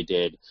world, they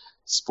did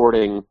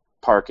Sporting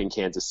Park in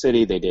Kansas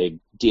City, they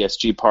did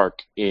DSG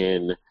Park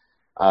in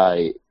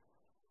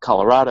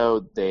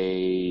Colorado,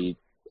 they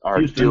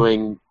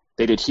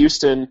did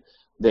Houston.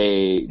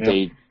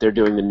 They're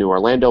doing the new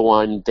Orlando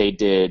one. They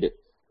did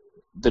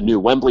the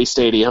new Wembley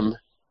Stadium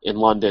in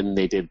London.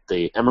 They did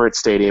the Emirates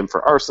Stadium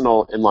for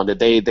Arsenal in London.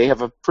 They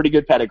have a pretty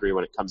good pedigree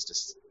when it comes to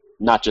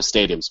not just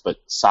stadiums, but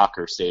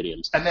soccer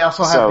stadiums. And they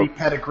also have the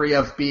pedigree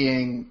of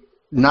being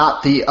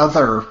not the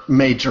other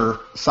major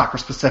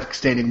soccer-specific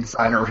stadium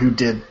designer who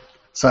did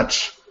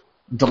such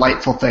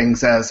delightful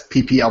things as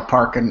PPL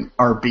Park and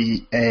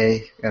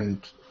RBA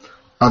and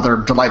other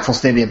delightful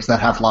stadiums that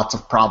have lots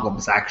of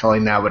problems actually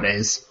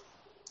nowadays.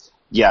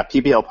 Yeah,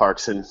 PPL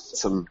Park's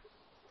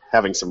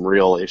having some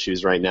real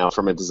issues right now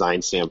from a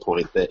design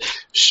standpoint that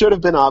should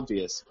have been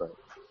obvious, but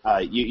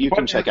you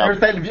can check out. There's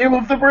that view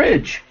of the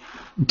bridge.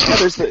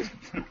 Yeah,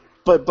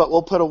 but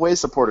we'll put away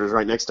supporters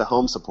right next to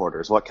home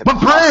supporters. What could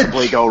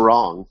possibly go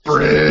wrong?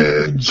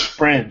 Bridge.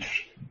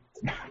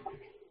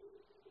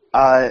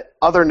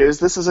 Other news.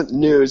 This isn't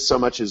news so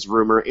much as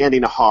rumor. Andy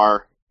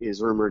Nahar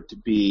is rumored to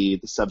be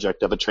the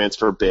subject of a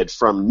transfer bid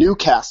from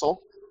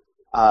Newcastle.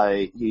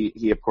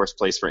 He of course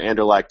plays for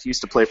Anderlecht. He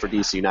used to play for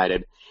DC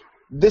United.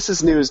 This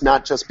is news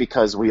not just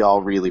because we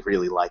all really,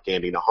 really like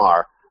Andy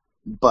Nahar,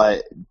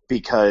 but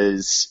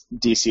because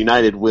DC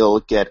United will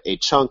get a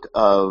chunk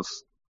of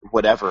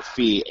whatever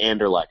fee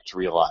Anderlecht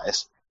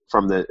realize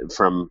from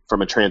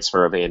a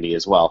transfer of Andy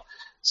as well.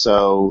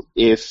 So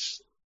if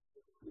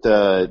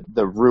the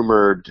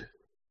rumored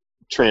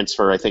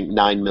transfer, I think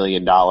 $9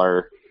 million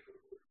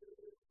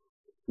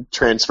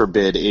transfer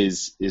bid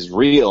is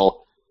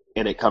real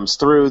and it comes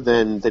through,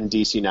 then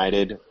DC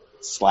United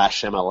 /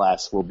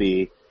 MLS will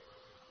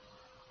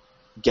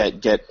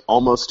get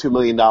almost $2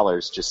 million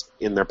just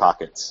in their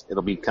pockets.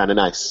 It'll be kind of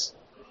nice.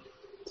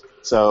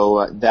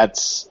 So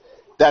that's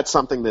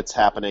something that's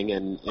happening,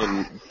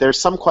 and there's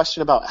some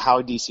question about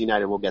how DC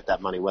United will get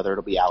that money, whether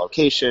it'll be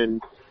allocation,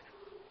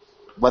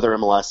 whether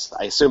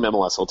I assume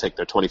MLS will take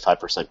their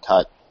 25%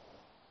 cut.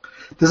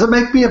 Does it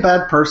make me a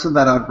bad person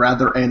that I'd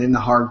rather Andy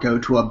Nahar go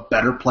to a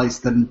better place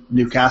than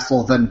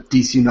Newcastle than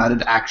DC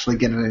United actually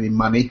getting any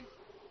money?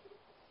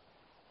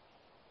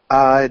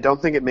 I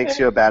don't think it makes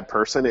you a bad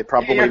person. It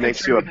probably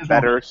makes you a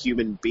better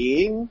human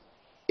being.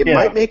 It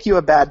might make you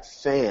a bad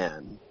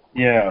fan.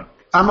 Yeah.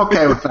 I'm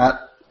okay with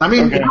that. I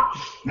mean... Okay.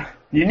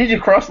 You need to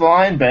cross the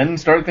line, Ben, and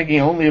start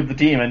thinking only of the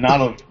team and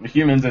not of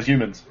humans as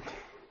humans.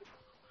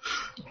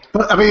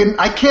 But, I mean,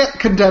 I can't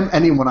condemn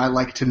anyone I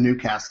like to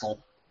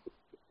Newcastle.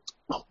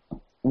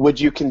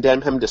 Would you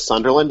condemn him to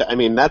Sunderland? I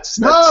mean, that's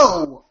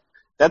no!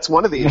 That's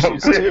one of the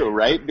issues, too,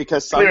 right?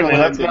 Because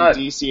Sunderland and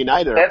DC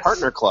United are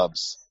partner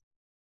clubs.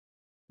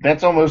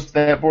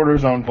 That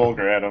borders on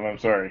vulgar, Adam. I'm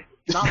sorry.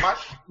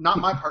 Not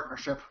my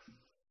partnership.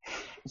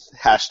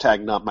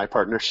 Hashtag not my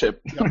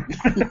partnership.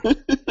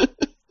 Yep.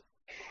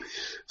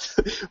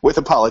 With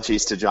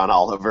apologies to John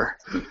Oliver.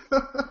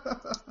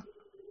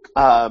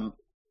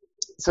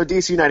 So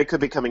DC United could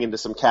be coming into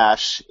some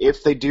cash.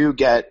 If they do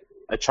get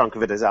a chunk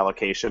of it as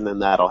allocation, then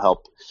that'll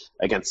help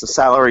against the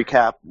salary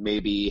cap,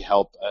 maybe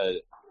help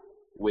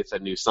with a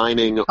new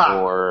signing,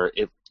 or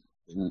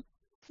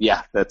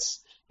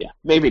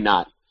maybe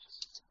not.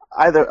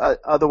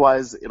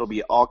 Otherwise, it'll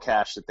be all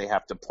cash that they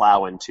have to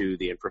plow into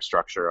the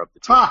infrastructure of the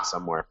team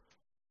somewhere.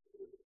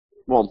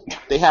 Well,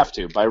 they have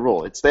to, by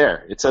rule. It's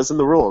there. It says in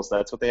the rules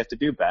that's what they have to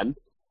do, Ben.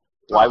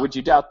 Why would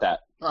you doubt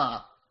that?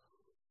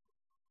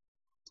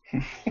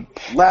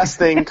 Last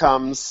thing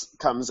comes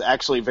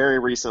actually very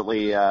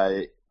recently.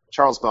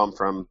 Charles Boehm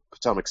from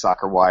Potomac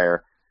Soccer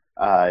Wire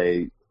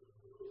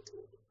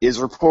is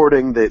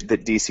reporting that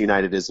DC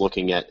United is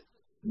looking at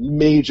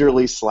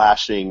majorly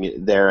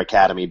slashing their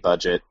academy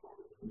budget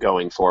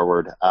going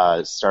forward,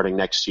 starting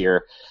next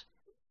year,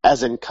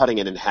 as in cutting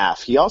it in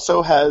half. He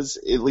also has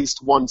at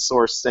least one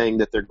source saying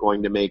that they're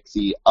going to make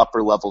the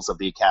upper levels of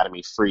the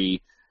academy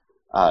free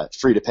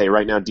to pay.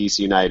 Right now, DC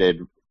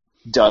United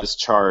does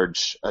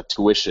charge a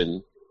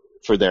tuition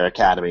for their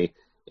academy,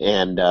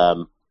 and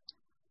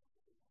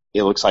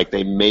it looks like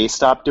they may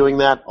stop doing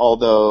that,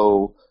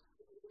 although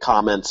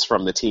comments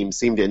from the team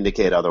seem to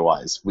indicate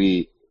otherwise.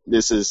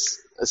 This is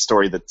a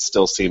story that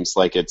still seems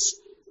like it's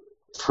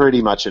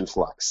pretty much in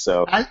flux,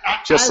 so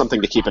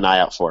something to keep an eye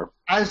out for.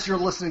 As you're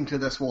listening to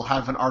this, we'll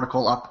have an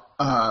article up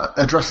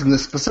addressing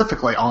this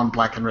specifically on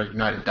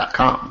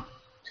blackandredunited.com.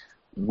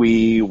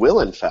 We will,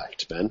 in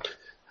fact, Ben.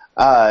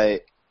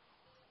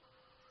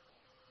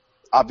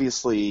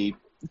 Obviously,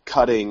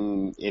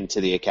 cutting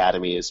into the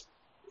academy is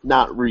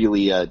not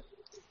really a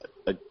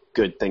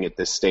good thing at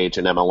this stage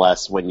in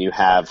MLS when you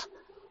have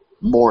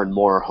more and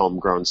more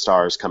homegrown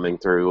stars coming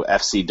through.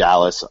 FC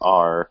Dallas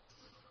are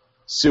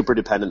super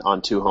dependent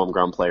on two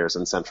homegrown players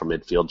in central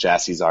midfield.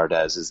 Jassy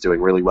Zardes is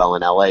doing really well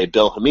in LA.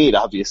 Bill Hamid,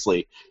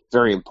 obviously,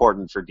 very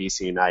important for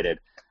DC United.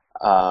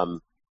 So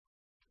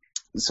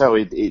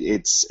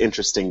it's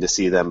interesting to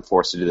see them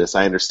forced to do this.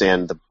 I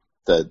understand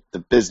the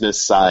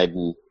business side,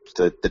 and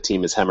the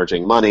team is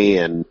hemorrhaging money,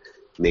 and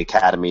the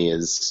academy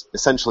is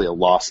essentially a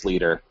loss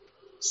leader.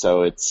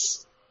 So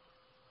it's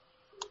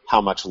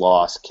how much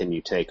loss can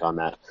you take on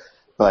that?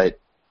 But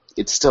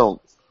it's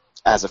still,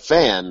 as a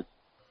fan,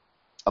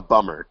 a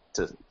bummer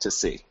to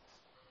see.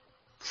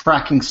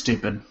 Fracking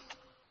stupid.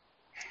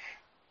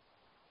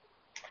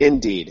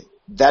 Indeed.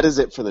 That is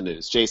it for the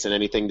news. Jason,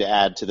 anything to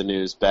add to the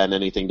news? Ben,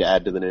 anything to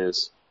add to the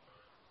news?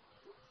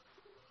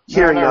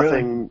 Hearing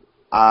nothing.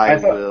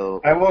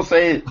 I will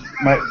say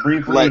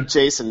briefly. let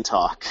Jason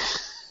talk.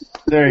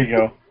 There you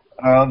go.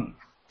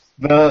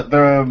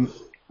 The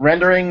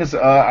renderings.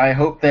 I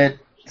hope that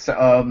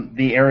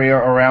the area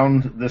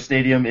around the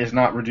stadium is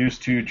not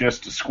reduced to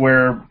just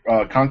square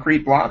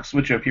concrete blocks,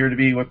 which appear to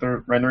be what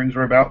the renderings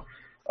were about.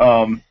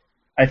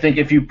 I think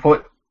if you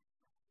put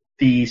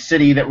the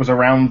city that was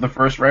around the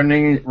first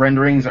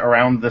renderings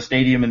around the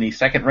stadium and the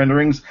second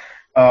renderings,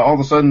 all of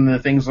a sudden the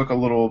things look a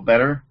little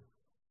better.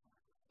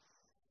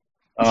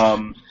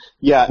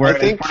 Yeah, whereas I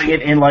think putting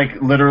it in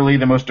like literally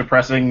the most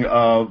depressing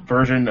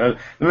version, the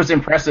most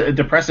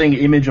depressing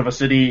image of a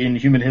city in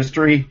human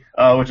history,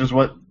 which is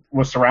what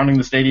was surrounding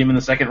the stadium in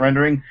the second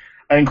rendering,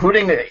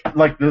 including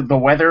like the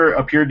weather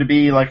appeared to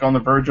be like on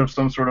the verge of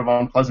some sort of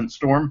unpleasant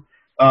storm.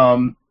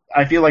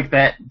 I feel like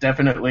that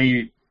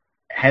definitely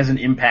has an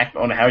impact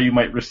on how you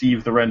might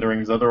receive the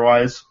renderings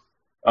otherwise.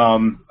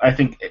 I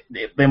think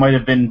they might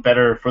have been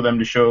better for them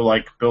to show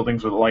like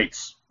buildings with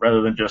lights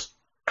rather than just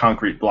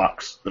concrete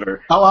blocks that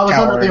are. Oh, I was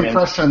under the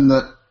impression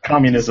that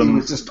communism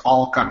was just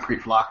all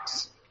concrete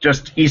blocks.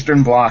 Just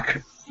Eastern Bloc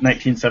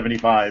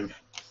 1975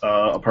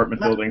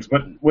 apartment buildings,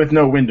 but with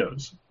no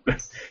windows. I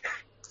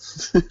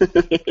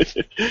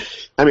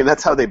mean,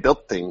 that's how they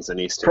built things in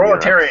Eastern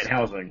Proletariat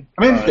Europe. Housing.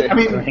 I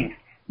mean,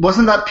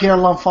 wasn't that Pierre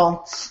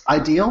L'Enfant's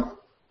ideal?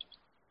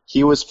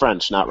 He was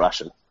French, not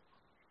Russian.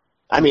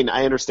 I mean,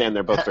 I understand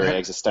they're both very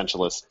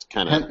existentialist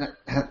kind of.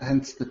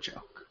 Hence the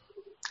joke.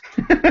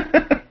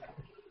 I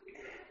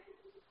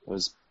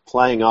was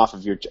playing off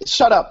of your.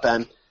 Shut up,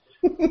 Ben.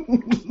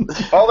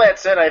 All that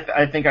said,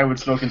 I think I would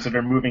still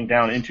consider moving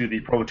down into the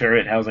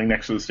proletariat housing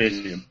next to the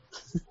stadium.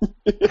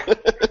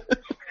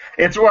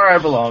 It's where I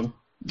belong.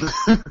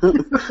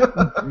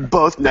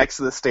 Both next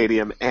to the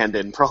stadium and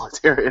in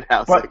proletariat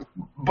housing.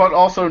 But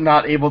also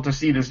not able to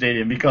see the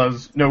stadium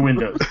because no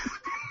windows.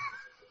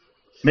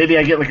 Maybe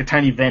I get like a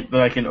tiny vent that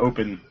I can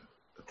open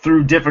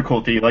through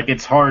difficulty. Like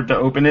it's hard to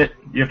open it.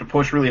 You have to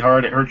push really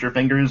hard. It hurts your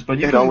fingers.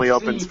 But it only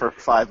opens for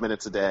 5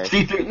 minutes a day.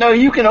 No,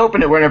 you can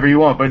open it whenever you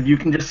want, but you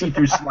can just see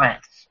through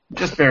slats.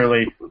 Just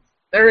barely.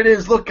 There it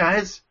is. Look,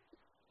 guys.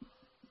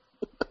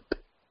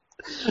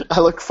 I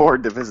look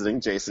forward to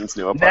visiting Jason's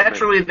new apartment.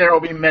 Naturally, there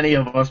will be many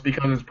of us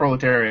because it's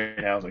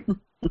proletariat housing.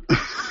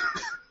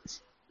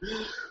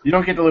 You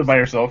don't get to live by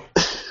yourself.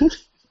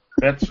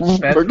 That's for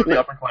the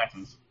upper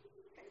classes.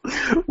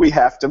 We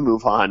have to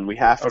move on. We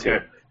have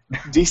to.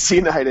 DC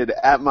United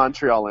at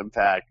Montreal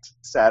Impact,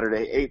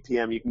 Saturday, 8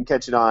 p.m. You can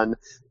catch it on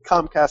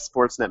Comcast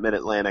Sportsnet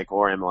Mid-Atlantic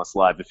or MLS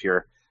Live if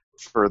you're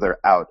further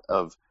out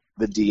of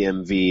the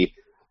DMV.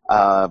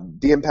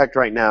 The Impact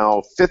right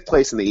now, 5th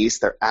place in the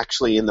East. They're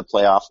actually in the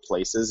playoff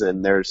places,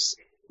 and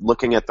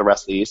looking at the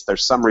rest of the East,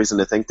 there's some reason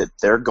to think that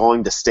they're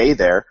going to stay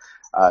there.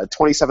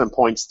 27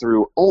 points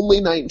through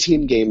only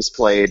 19 games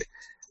played,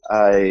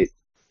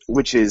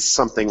 which is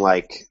something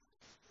like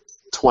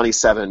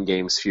 27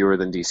 games fewer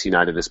than DC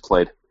United has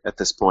played at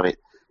this point.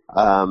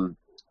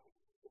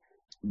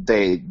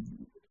 They've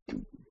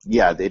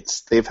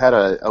had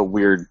a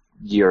weird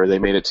year. They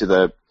made it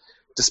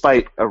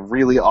despite a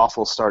really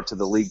awful start to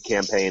the league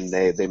campaign,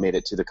 they made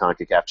it to the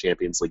CONCACAF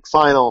Champions League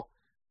final,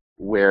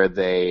 where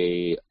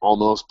they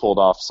almost pulled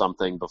off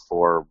something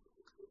before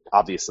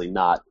obviously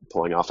not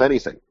pulling off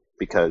anything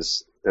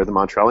because they're the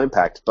Montreal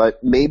Impact.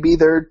 But maybe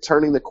they're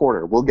turning the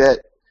corner. We'll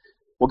get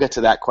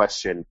to that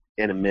question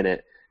in a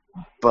minute.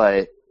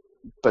 But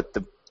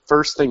the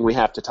first thing we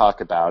have to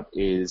talk about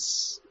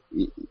is,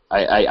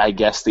 I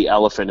guess, the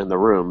elephant in the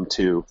room,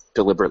 to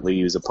deliberately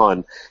use a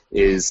pun,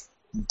 is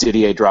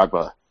Didier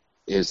Drogba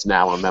is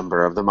now a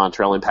member of the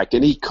Montreal Impact,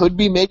 and he could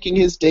be making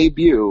his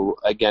debut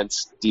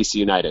against DC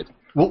United.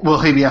 Will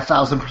he be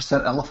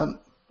 1,000% elephant?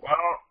 Well,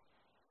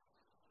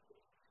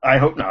 I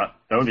hope not.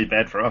 That would be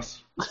bad for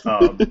us.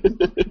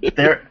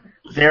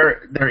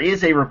 There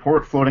is a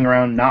report floating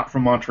around, not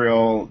from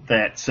Montreal,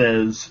 that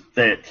says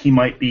that he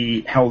might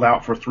be held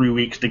out for 3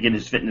 weeks to get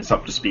his fitness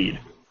up to speed.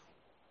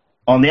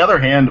 On the other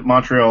hand,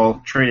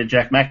 Montreal traded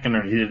Jack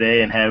McInerney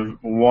today and have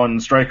one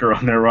striker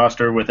on their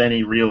roster with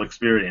any real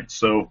experience.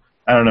 So,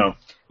 I don't know.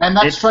 And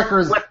that striker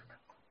is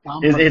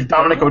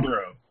Dominic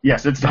Oduro.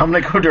 Yes, it's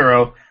Dominic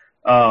Oduro,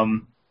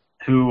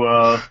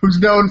 who's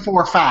known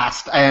for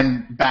fast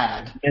and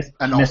bad.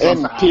 And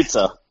fast.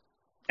 Pizza.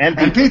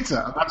 And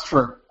pizza, that's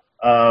true.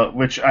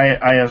 Which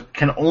I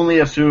can only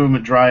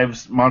assume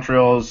drives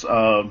Montreal's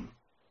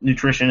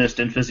nutritionist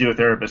and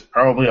physiotherapist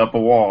probably up a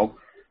wall,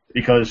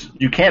 because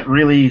you can't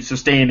really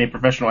sustain a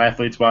professional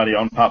athlete's body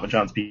on Papa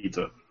John's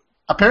pizza.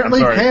 Apparently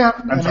he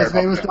can, and his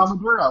name is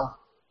Domoduro.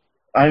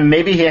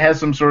 Maybe he has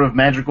some sort of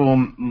magical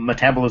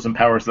metabolism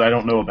powers that I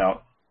don't know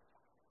about.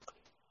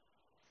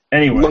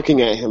 Anyway.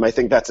 Looking at him, I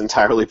think that's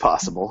entirely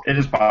possible. It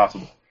is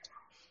possible.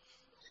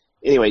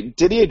 Anyway,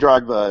 Didier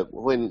Drogba,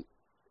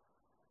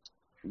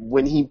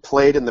 when he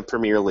played in the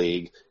Premier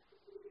League,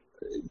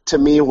 to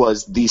me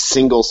was the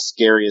single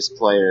scariest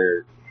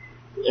player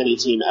any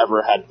team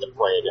ever had to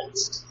play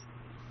against.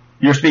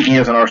 You're speaking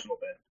as an Arsenal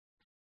fan.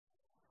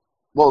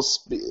 Well,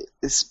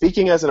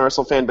 speaking as an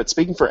Arsenal fan, but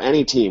speaking for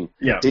any team,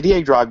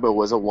 Didier Drogba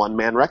was a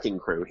one-man wrecking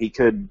crew. He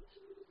could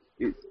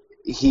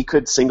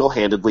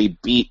single-handedly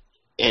beat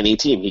any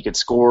team. He could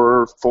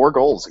score 4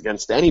 goals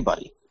against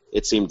anybody,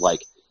 it seemed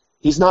like.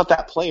 He's not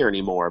that player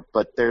anymore,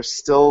 but there's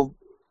still,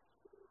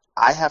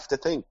 I have to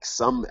think,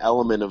 some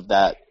element of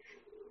that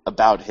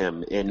about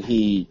him, and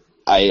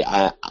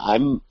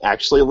I'm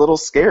actually a little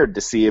scared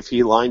to see if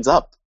he lines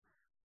up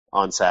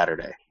on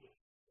Saturday.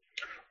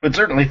 It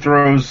certainly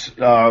throws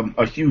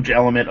a huge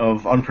element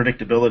of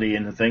unpredictability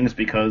into things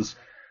because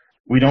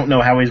we don't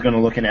know how he's going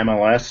to look in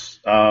MLS.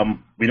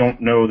 We don't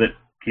know that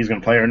he's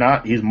going to play or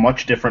not. He's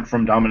much different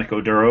from Dominic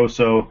Oduro,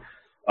 so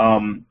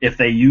if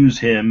they use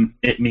him,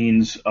 it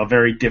means a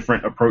very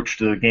different approach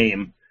to the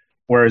game.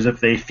 Whereas if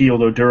they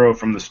field Oduro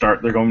from the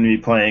start, they're going to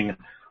be playing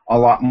a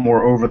lot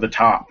more over the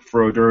top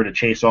for Oduro to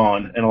chase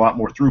on and a lot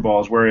more through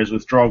balls. Whereas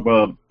with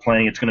Drogba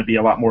playing, it's going to be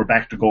a lot more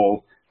back to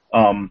goal.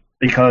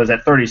 Because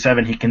at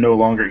 37, he can no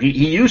longer.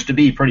 He used to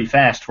be pretty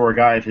fast for a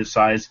guy of his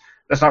size.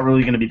 That's not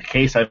really going to be the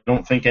case, I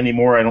don't think,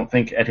 anymore. I don't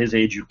think at his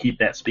age you keep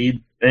that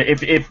speed.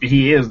 If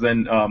he is,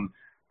 then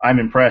I'm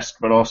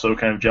impressed, but also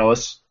kind of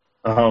jealous.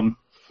 But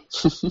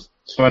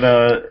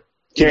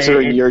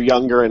considering you're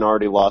younger and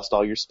already lost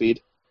all your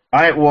speed.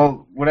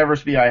 Whatever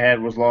speed I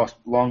had was lost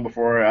long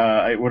before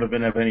it would have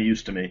been of any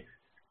use to me.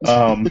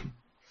 But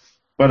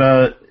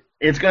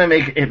it's going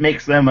to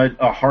makes them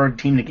a hard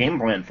team to game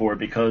plan for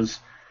because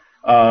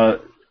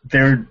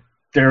their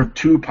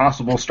 2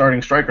 possible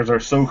starting strikers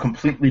are so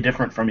completely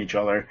different from each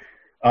other.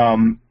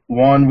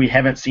 One we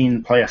haven't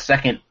seen play a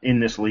second in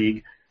this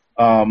league,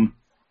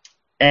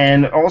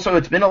 and also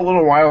it's been a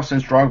little while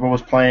since Drogba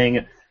was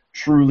playing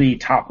truly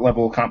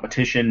top-level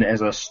competition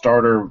as a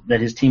starter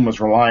that his team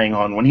was relying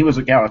on. When he was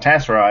at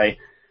Galatasaray,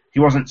 he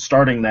wasn't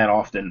starting that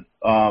often.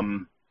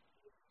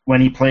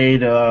 When he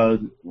played, I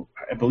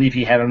believe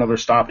he had another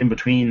stop in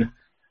between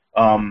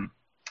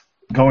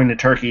going to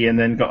Turkey and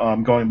then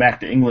going back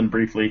to England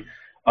briefly.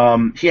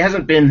 He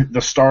hasn't been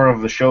the star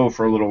of the show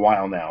for a little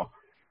while now.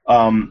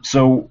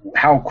 So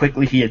how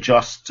quickly he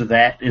adjusts to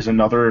that is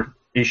another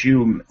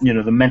issue. You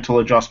know, the mental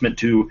adjustment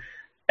to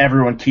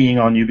everyone keying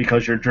on you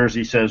because your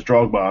jersey says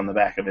Drogba on the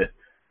back of it.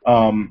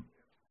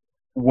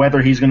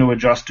 Whether he's going to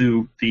adjust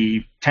to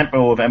the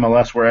tempo of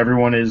MLS where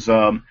everyone is,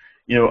 a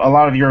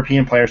lot of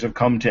European players have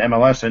come to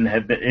MLS and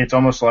it's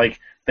almost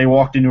like they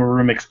walked into a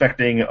room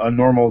expecting a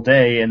normal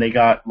day and they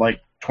got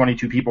like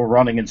 22 people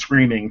running and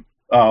screaming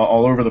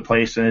all over the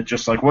place, and it's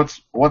just like,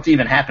 what's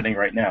even happening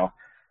right now?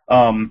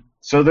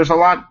 So there's a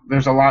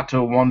lot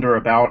to wonder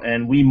about,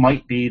 and we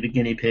might be the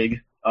guinea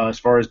pig as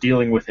far as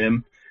dealing with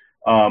him.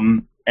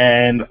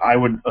 And I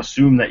would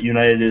assume that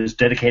United is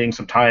dedicating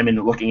some time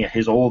into looking at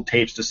his old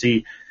tapes to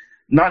see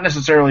not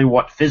necessarily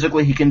what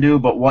physically he can do,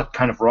 but what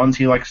kind of runs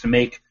he likes to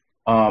make.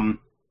 How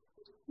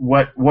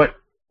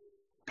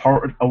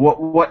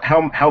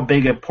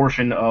big a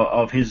portion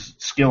of his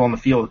skill on the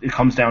field it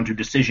comes down to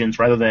decisions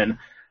rather than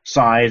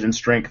size and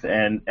strength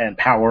and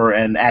power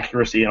and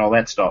accuracy and all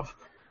that stuff.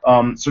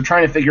 So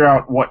trying to figure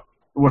out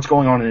what's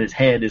going on in his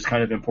head is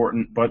kind of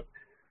important, but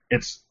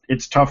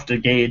it's tough to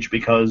gauge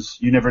because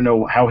you never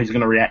know how he's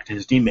going to react to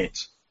his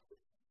teammates.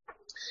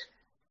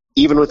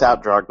 Even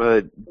without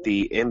Drogba,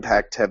 the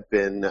Impact have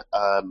been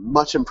a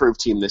much improved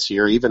team this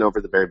year, even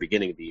over the very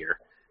beginning of the year.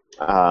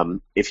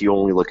 If you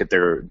only look at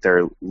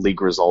their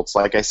league results,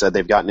 like I said,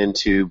 they've gotten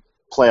into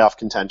playoff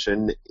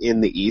contention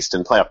in the East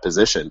and playoff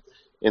position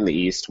in the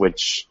East,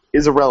 which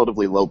is a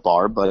relatively low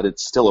bar, but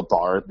it's still a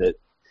bar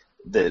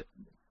that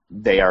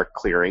they are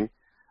clearing.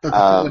 That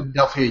the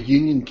Philadelphia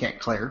Union can't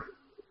clear.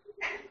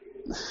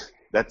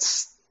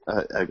 That's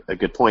a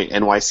good point.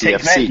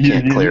 NYCFC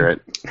can't clear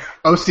it.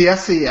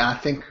 OCSC, I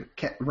think,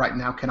 right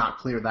now cannot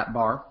clear that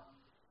bar.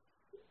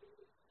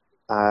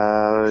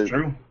 That's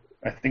true.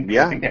 I think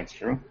that's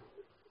true.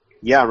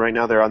 Yeah, right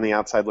now they're on the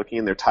outside looking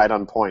in. They're tied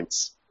on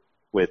points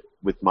with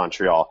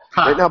Montreal.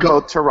 Right now,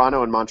 both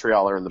Toronto and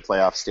Montreal are in the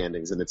playoff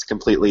standings, and it's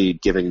completely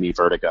giving me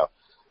vertigo.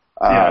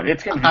 I'd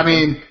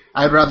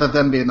rather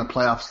them be in the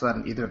playoffs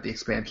than either of the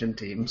expansion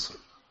teams.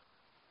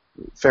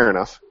 Fair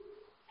enough.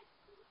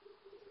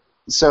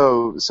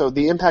 So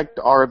the Impact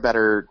are a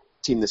better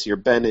team this year.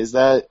 Ben,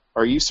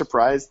 are you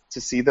surprised to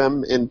see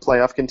them in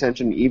playoff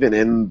contention, even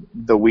in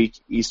the weak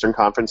Eastern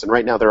Conference? And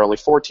right now there are only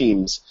 4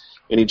 teams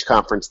in each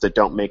conference that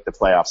don't make the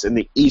playoffs. In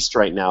the East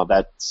right now,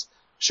 that's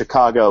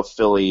Chicago,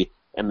 Philly,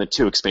 and the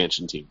 2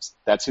 expansion teams.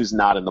 That's who's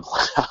not in the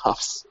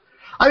playoffs.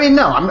 I mean,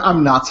 no,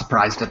 I'm not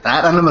surprised at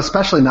that, and I'm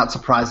especially not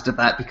surprised at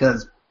that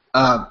because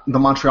the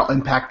Montreal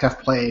Impact have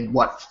played,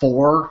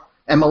 4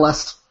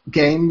 MLS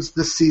games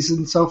this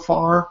season so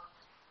far?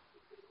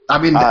 I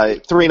mean,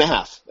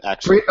 3.5,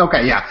 actually.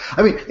 Okay, yeah.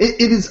 I mean,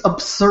 it is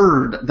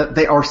absurd that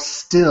they are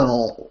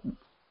still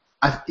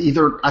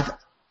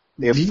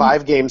they have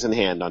 5 games in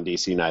hand on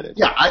DC United.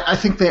 Yeah, I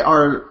think they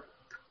are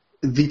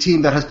the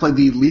team that has played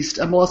the least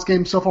MLS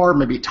games so far,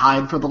 maybe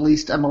tied for the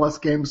least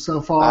MLS games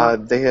so far.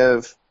 They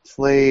have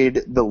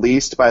played the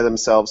least by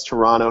themselves.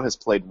 Toronto has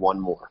played 1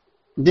 more.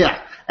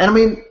 Yeah, and I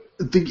mean,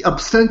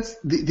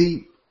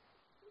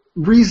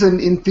 reason,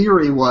 in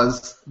theory,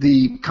 was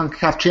the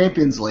CONCACAF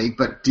Champions League,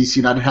 but DC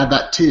United had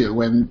that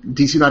too, and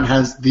DC United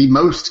has the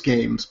most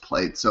games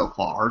played so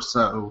far,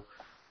 so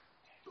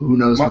who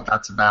knows what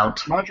that's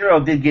about.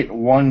 Montreal did get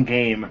one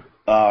game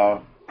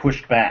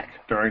pushed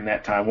back during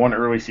that time, one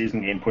early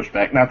season game pushed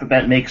back. Not that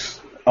that makes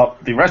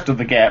up the rest of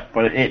the gap,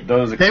 but it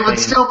does explain.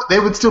 They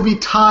would still be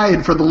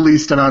tied for the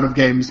least amount of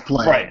games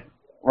played.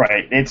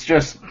 Right. It's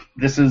just,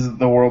 this is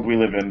the world we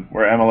live in,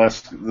 where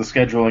MLS, the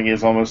scheduling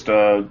is almost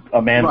a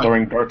man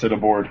throwing darts at a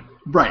board.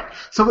 Right.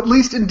 So at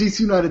least in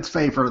DC United's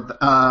favor,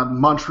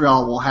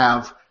 Montreal will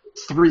have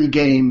 3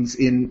 games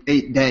in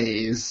 8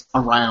 days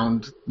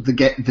around the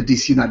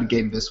DC United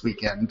game this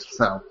weekend.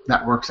 So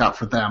that works out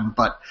for them.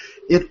 But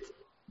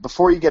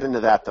Before you get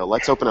into that, though,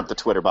 let's open up the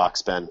Twitter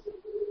box, Ben.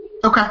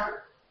 Okay.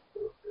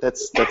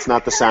 That's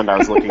not the sound I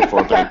was looking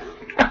for, Ben.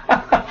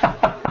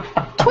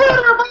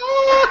 Twitter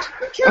box!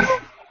 Thank you.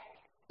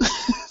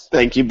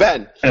 Thank you,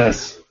 Ben.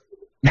 Yes.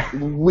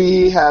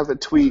 We have a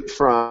tweet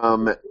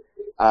from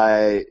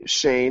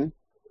Shane,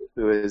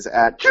 who is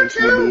at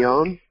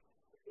Neon.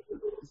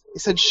 He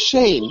said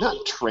Shane,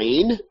 not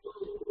train.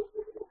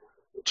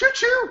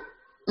 Choo-choo!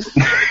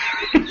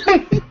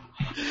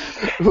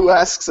 Who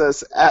asks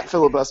us, at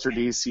Filibuster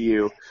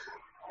DCU,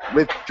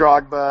 with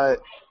Drogba,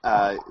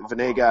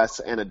 Venegas,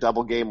 and a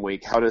double game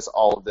week, how does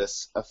all of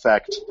this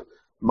affect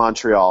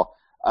Montreal?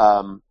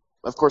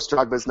 Of course,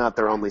 Drogba is not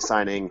their only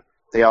signing.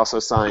 They also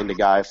signed a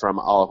guy from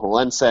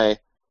Alajuelense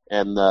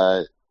and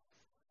the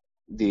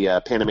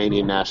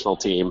Panamanian national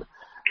team.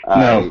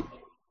 No,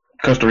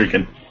 Costa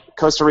Rican.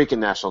 Costa Rican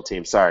national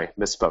team. Sorry,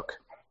 misspoke.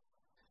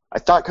 I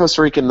thought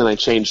Costa Rican, then I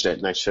changed it,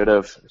 and I should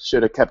have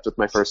kept with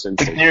my first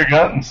instinct. Stick to your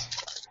guns.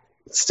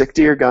 Stick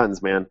to your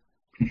guns, man.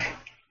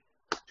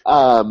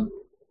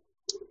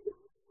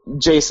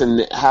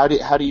 Jason, how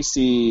do you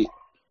see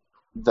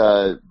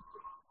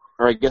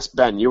or I guess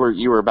Ben, you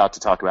were about to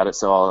talk about it,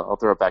 so I'll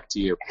throw it back to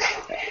you.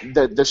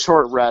 The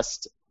short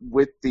rest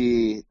with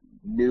the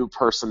new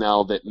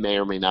personnel that may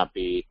or may not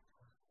be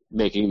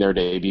making their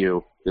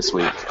debut this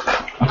week.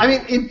 I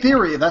mean, in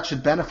theory, that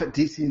should benefit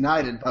DC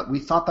United, but we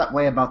thought that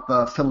way about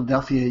the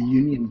Philadelphia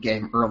Union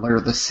game earlier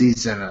this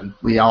season, and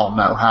we all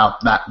know how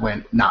that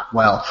went not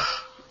well.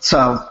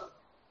 So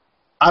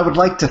I would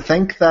like to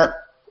think that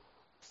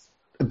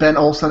Ben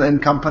Olsen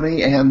and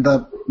company and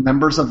the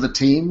members of the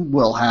team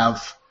will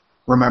have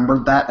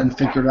remembered that and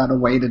figured out a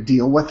way to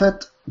deal with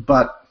it,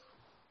 but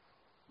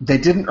they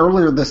didn't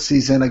earlier this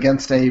season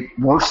against a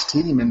worse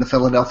team in the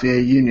Philadelphia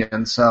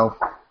Union, so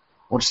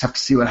we'll just have to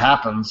see what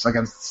happens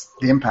against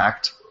the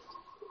Impact.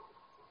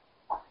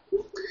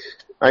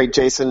 All right,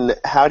 Jason,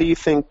 how do you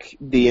think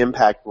the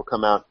Impact will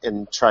come out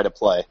and try to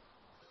play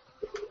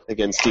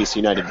against DC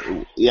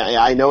United?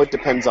 Yeah, I know it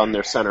depends on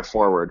their center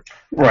forward,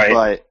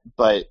 right?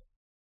 But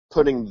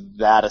putting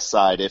that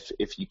aside,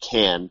 if you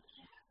can,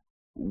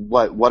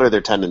 what are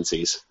their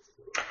tendencies?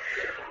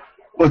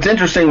 Well, it's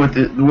interesting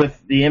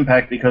with the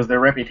Impact because their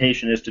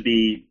reputation is to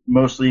be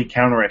mostly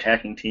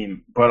counter-attacking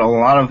team, but a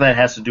lot of that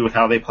has to do with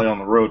how they play on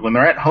the road. When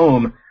they're at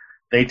home,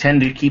 they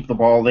tend to keep the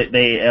ball.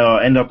 They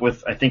end up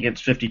with, I think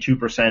it's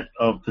 52%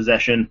 of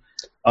possession.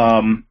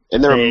 And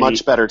they're a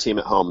much better team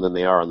at home than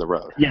they are on the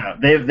road. Yeah,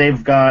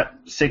 they've got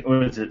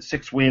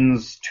 6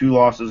 wins, 2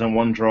 losses, and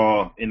 1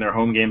 draw in their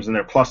home games, and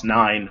they're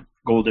 +9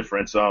 goal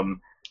difference.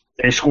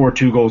 They score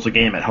 2 goals a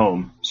game at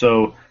home,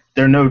 so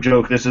they're no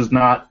joke. This is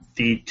not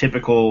the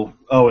typical,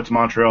 it's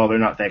Montreal, they're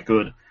not that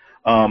good.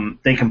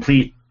 They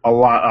complete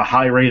a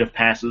high rate of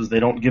passes. They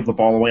don't give the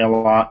ball away a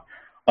lot.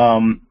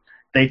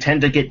 They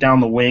tend to get down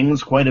the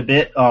wings quite a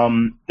bit.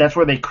 That's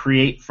where they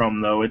create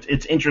from, though.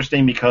 It's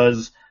interesting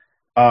because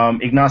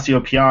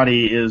Ignacio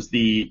Piatti is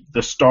the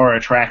star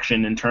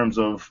attraction in terms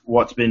of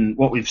what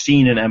we've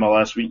seen in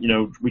MLS.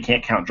 We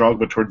can't count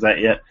Drogba towards that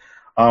yet.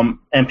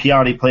 And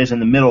Piatti plays in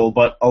the middle,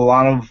 but a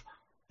lot of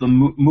the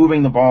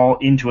moving the ball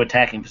into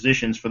attacking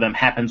positions for them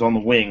happens on the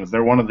wings.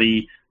 They're one of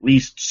the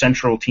least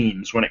central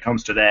teams when it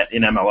comes to that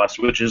in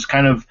MLS, which is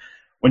kind of,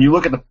 when you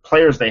look at the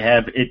players they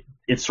have,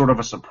 it's sort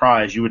of a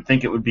surprise. You would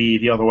think it would be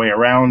the other way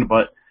around,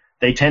 but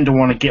they tend to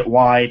want to get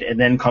wide and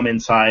then come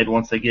inside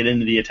once they get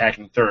into the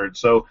attacking third.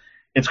 So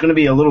it's going to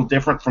be a little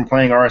different from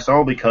playing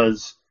RSL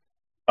because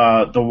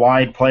the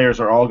wide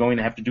players are all going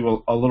to have to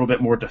do a little bit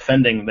more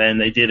defending than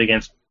they did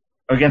against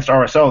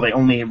RSL. They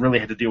only really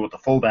had to deal with the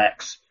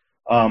fullbacks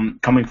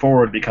coming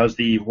forward because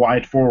the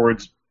wide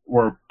forwards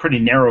were pretty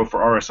narrow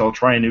for RSL,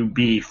 trying to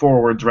be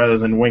forwards rather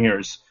than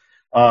wingers.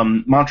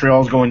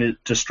 Montreal's going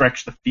to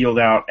stretch the field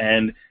out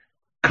and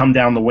come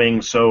down the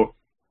wings, so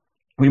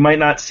we might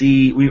not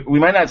see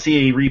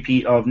a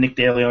repeat of Nick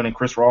DeLeon and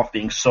Chris Rolfe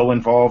being so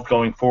involved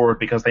going forward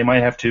because they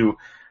might have to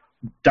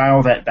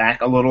dial that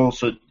back a little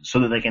so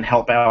that they can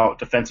help out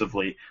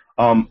defensively.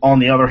 On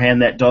the other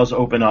hand, that does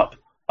open up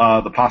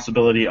the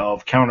possibility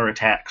of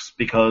counterattacks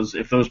because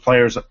if those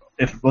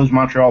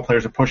Montreal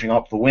players are pushing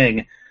up the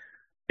wing,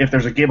 if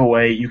there's a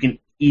giveaway, you can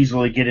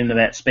easily get into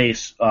that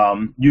space.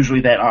 Usually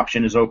that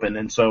option is open,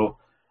 and so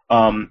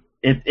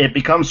it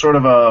becomes sort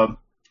of a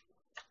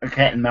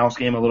cat and mouse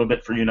game a little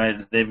bit for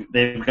United.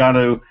 They've got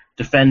to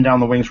defend down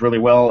the wings really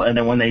well, and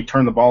then when they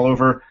turn the ball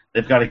over,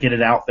 they've got to get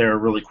it out there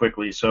really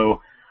quickly.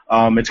 So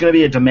it's going to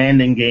be a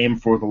demanding game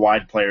for the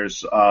wide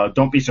players.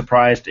 Don't be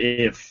surprised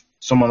if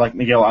someone like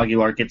Miguel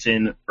Aguilar gets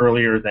in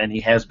earlier than he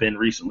has been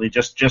recently,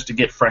 just to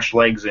get fresh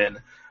legs in,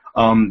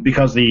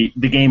 because the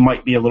game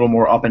might be a little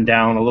more up and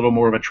down, a little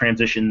more of a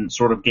transition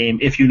sort of game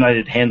if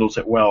United handles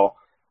it well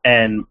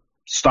and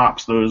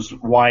stops those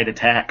wide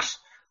attacks.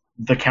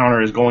 The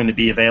counter is going to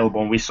be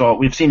available, and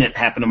we've seen it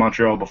happen to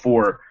Montreal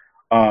before.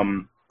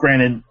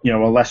 Granted, a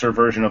lesser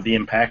version of the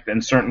impact,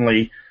 and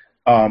certainly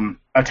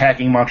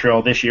attacking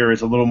Montreal this year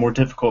is a little more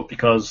difficult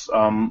because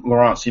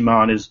Laurent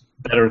Ciman is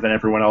better than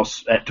everyone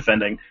else at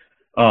defending,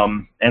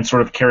 and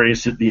sort of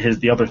carries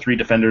the other three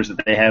defenders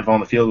that they have on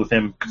the field with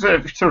him,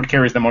 sort of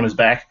carries them on his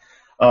back.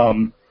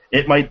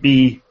 It might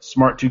be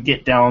smart to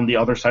get down the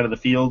other side of the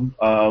field.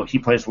 He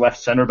plays left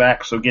center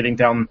back, so getting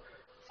down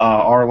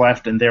our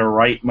left and their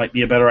right might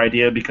be a better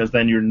idea, because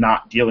then you're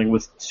not dealing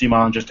with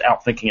Ciman just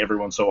outthinking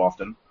everyone so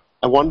often.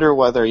 I wonder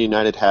whether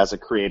United has a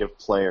creative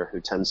player who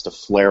tends to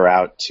flare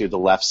out to the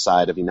left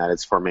side of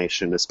United's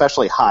formation,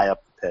 especially high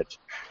up the pitch.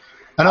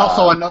 And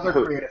also another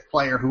creative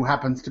player who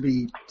happens to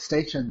be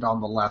stationed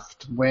on the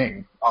left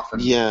wing often.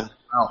 Yeah.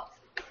 Well.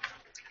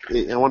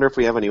 I wonder if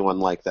we have anyone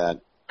like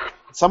that.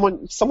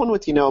 Someone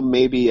with,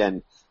 maybe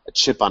a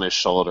chip on his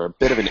shoulder, a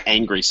bit of an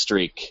angry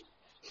streak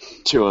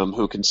to him,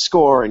 who can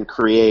score and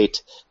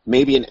create.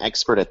 Maybe an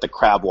expert at the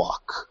crab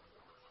walk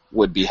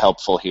would be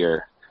helpful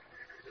here.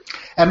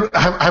 And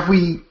have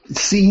we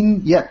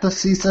seen yet this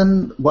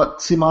season what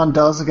Ciman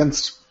does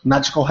against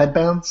magical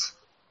headbands?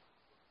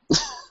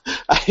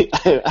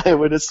 I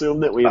would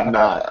assume that we have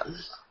not.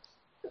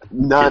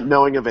 Not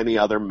knowing of any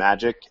other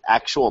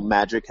actual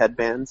magic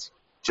headbands,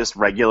 just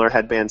regular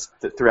headbands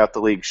throughout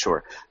the league,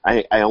 sure.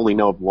 I only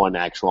know of one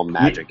actual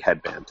magic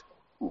headband.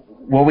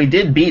 Well, we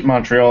did beat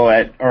Montreal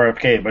at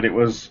RFK, but it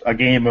was a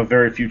game of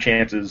very few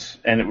chances,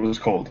 and it was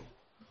cold.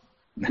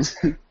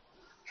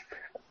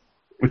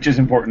 Which is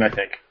important, I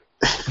think.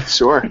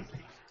 Sure.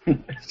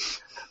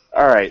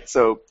 All right,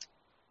 so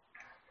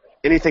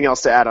anything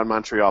else to add on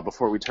Montreal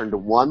before we turn to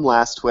one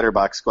last Twitter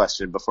box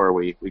question before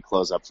we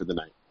close up for the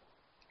night?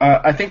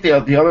 I think the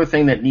other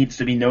thing that needs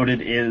to be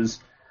noted is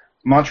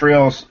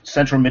Montreal's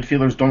central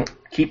midfielders don't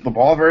keep the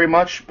ball very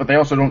much, but they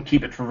also don't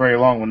keep it for very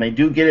long. When they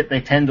do get it,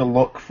 they tend to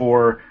look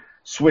for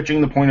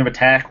switching the point of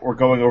attack or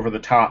going over the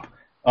top.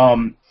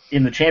 In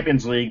the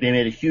Champions League, they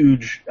made a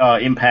huge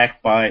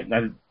impact by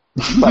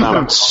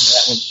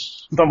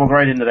stumbled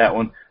right into that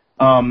one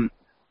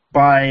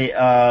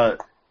by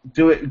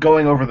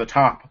going over the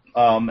top,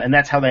 and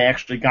that's how they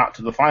actually got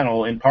to the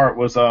final. In part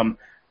was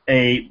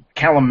a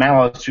Callum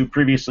Malice, who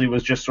previously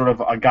was just sort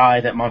of a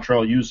guy that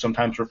Montreal used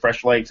sometimes for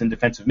fresh legs in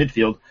defensive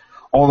midfield,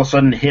 all of a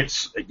sudden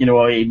hits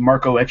a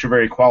Marco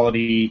Echeverri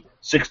quality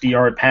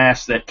 60-yard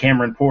pass that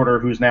Cameron Porter,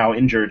 who's now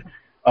injured,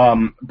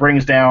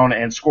 brings down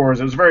and scores.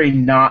 It was very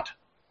not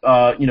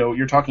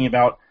you're talking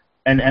about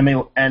an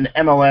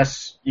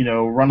MLS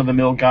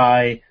run-of-the-mill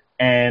guy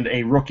and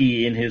a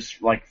rookie in his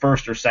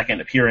first or second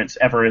appearance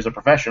ever as a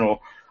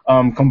professional,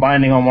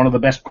 combining on one of the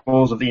best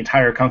goals of the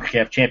entire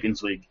CONCACAF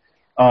Champions League.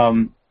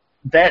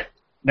 That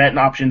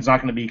option's not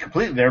going to be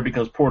completely there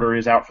because Porter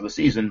is out for the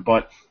season,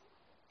 but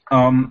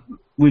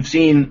we've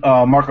seen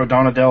Marco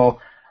Donadel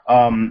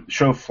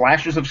show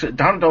flashes of...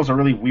 Donadel's a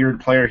really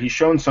weird player. He's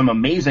shown some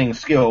amazing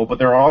skill, but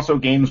there are also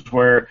games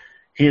where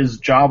his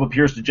job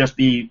appears to just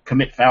be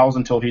commit fouls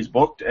until he's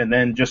booked and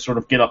then just sort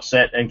of get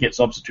upset and get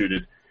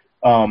substituted.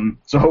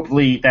 So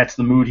hopefully that's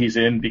the mood he's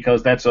in,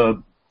 because that's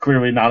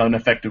clearly not an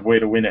effective way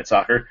to win at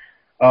soccer.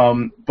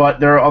 But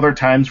there are other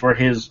times where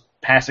his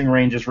passing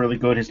range is really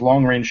good. His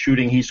long-range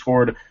shooting, he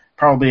scored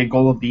probably a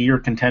goal of the year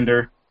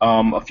contender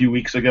a few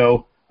weeks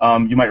ago.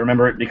 You might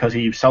remember it because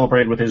he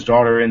celebrated with his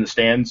daughter in the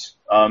stands,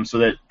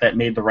 so that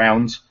made the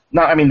rounds.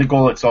 The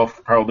goal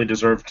itself probably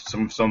deserved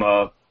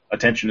some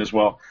attention as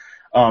well.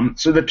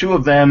 So the two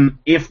of them,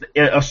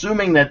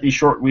 assuming that the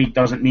short week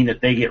doesn't mean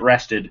that they get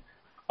rested,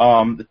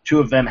 the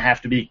two of them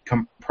have to be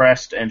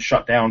compressed and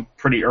shut down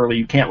pretty early.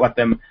 You can't let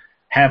them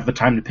have the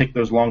time to pick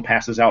those long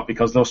passes out,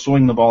 because they'll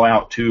swing the ball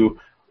out to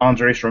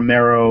Andres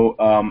Romero.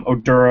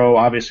 Oduro,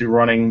 obviously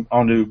running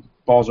onto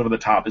balls over the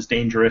top, is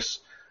dangerous.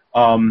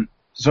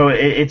 So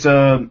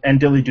and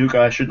Dilly Duka,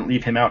 I shouldn't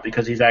leave him out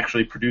because he's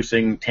actually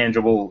producing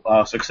tangible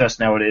success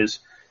nowadays,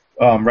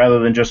 rather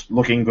than just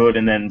looking good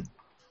and then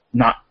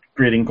not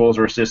creating goals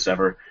or assists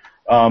ever.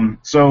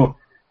 So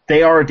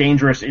they are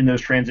dangerous in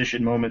those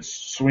transition moments,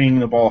 swinging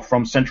the ball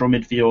from central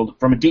midfield,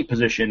 from a deep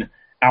position,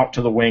 out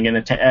to the wing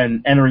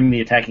and entering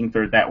the attacking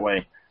third that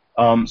way.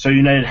 So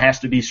United has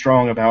to be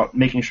strong about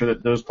making sure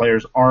that those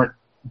players aren't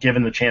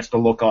given the chance to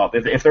look up.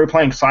 If they're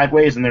playing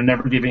sideways and they're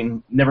never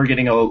getting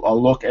a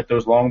look at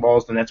those long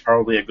balls, then that's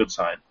probably a good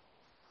sign.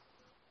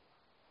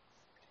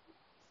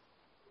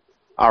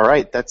 All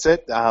right, that's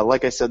it.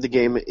 Like I said, the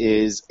game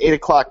is 8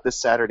 o'clock this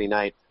Saturday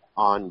night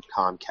on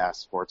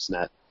Comcast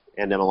Sportsnet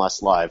and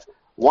MLS Live.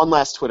 One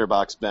last Twitter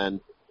box, Ben.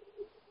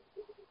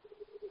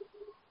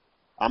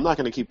 I'm not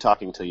going to keep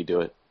talking until you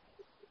do it.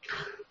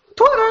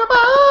 Twitter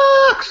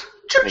box!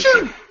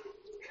 Choo-choo!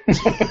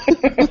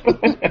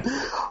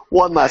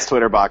 One last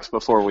Twitter box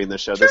before we end the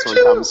show. This one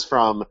comes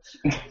from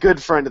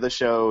good friend of the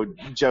show,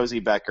 Josie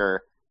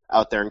Becker,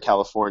 out there in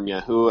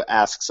California, who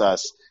asks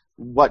us,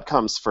 what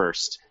comes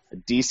first, a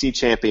DC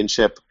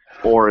championship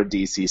or a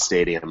DC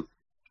stadium?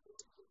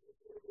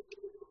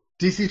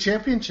 DC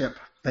championship.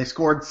 They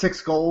scored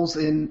 6 goals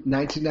in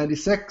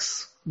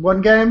 1996,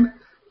 one game.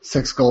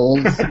 6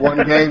 goals,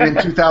 one game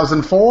in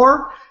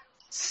 2004.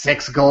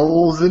 6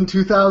 goals in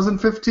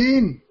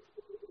 2015.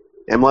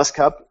 MLS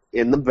Cup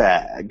in the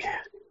bag.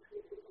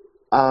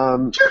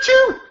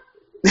 Choo-choo!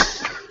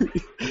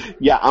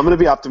 Yeah, I'm going to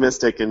be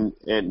optimistic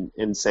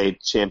and say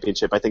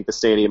championship. I think the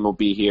stadium will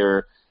be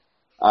here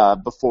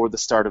before the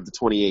start of the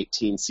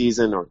 2018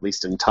 season, or at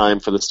least in time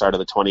for the start of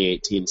the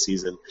 2018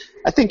 season.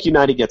 I think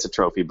United gets a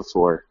trophy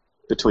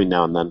between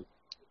now and then.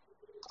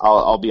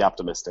 I'll be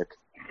optimistic.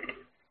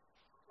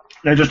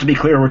 Now, just to be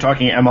clear, we're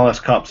talking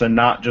MLS Cups and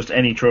not just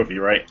any trophy,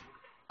 right?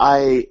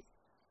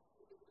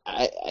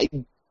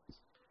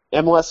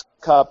 MLS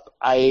Cup,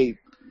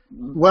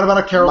 What about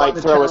a Carolina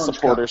might throw Challenge a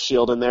supporter Cup?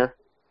 shield in there.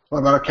 What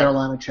about a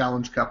Carolina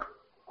Challenge Cup?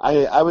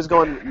 I was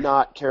going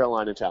not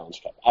Carolina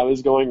Challenge Cup. I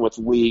was going with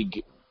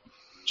league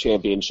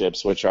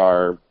championships, which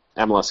are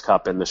MLS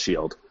Cup and the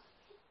Shield.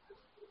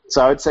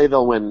 So I would say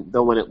they'll win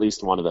at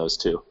least one of those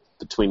two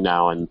between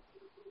now and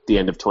the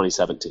end of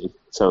 2017.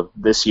 So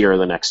this year or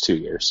the next 2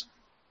 years.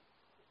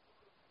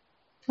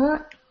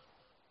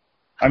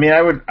 I mean,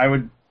 I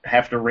would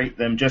have to rate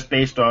them just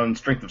based on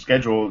strength of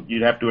schedule.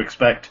 You'd have to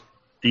expect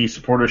the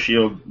Supporter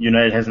Shield.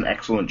 United has an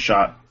excellent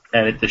shot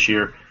at it this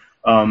year,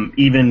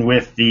 even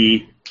with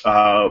the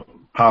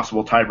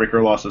possible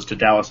tiebreaker losses to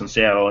Dallas and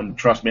Seattle. And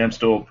trust me, I'm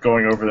still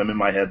going over them in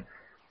my head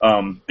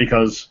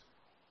because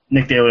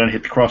Nick DeLeon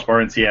hit the crossbar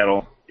in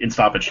Seattle in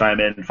stoppage time,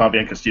 and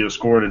Fabian Castillo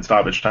scored in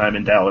stoppage time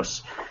in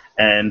Dallas,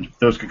 and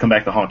those could come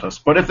back to haunt us.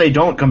 But if they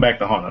don't come back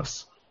to haunt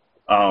us,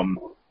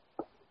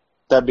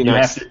 that'd be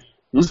nice.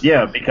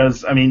 Yeah,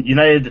 because, I mean,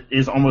 United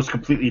is almost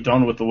completely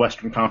done with the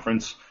Western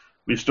Conference.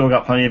 We've still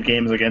got plenty of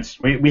games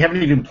against... We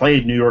haven't even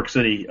played New York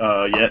City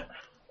yet.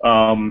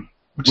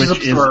 Which is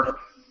absurd.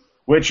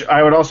 Which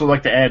I would also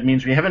like to add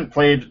means we haven't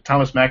played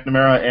Thomas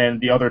McNamara and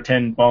the other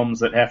 10 bums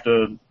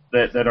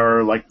that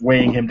are like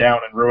weighing him down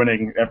and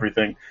ruining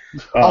everything.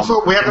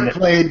 Also, we haven't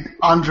played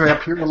Andrea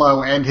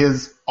Pirlo and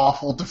his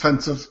awful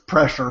defensive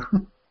pressure.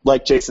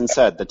 Like Jason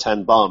said, the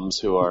 10 bums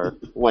who are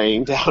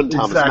weighing down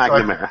Thomas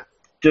McNamara.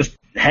 Just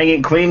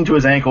hanging clean to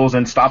his ankles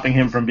and stopping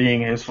him from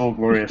being his full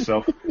glorious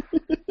self.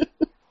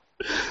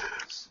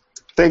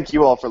 Thank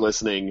you all for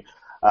listening.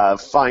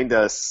 Find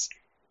us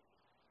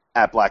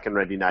at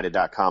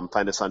blackandredunited.com.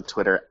 Find us on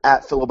Twitter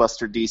at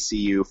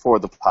filibusterdcu for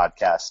the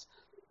podcast,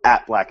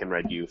 at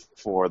blackandredu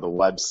for the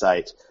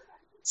website.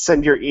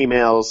 Send your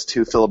emails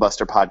to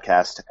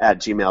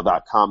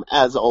filibusterpodcast@gmail.com.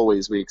 As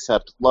always, we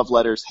accept love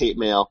letters, hate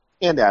mail,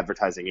 and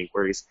advertising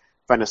inquiries.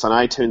 Find us on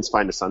iTunes.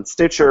 Find us on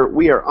Stitcher.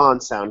 We are on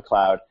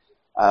SoundCloud.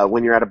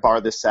 When you're at a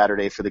bar this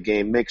Saturday for the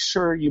game, make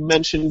sure you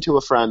mention to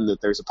a friend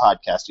that there's a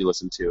podcast you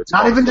listen to. It's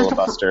not called even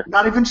Filibuster.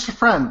 not even just a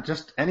friend,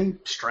 just any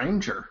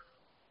stranger.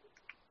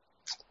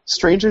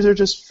 Strangers are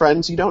just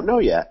friends you don't know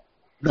yet.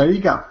 There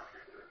you go.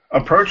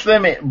 Approach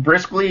them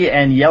briskly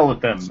and yell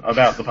at them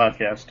about the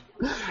podcast.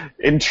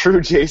 In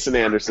true Jason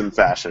Anderson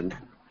fashion.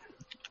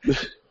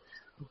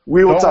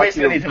 We will Don't talk waste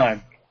to you. any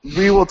time.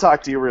 We will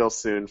talk to you real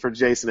soon. For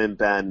Jason and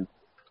Ben,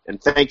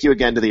 and thank you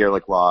again to the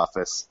Ehrlich Law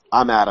Office.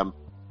 I'm Adam.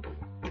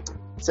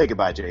 Say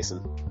goodbye,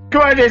 Jason.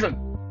 Goodbye,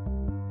 Jason.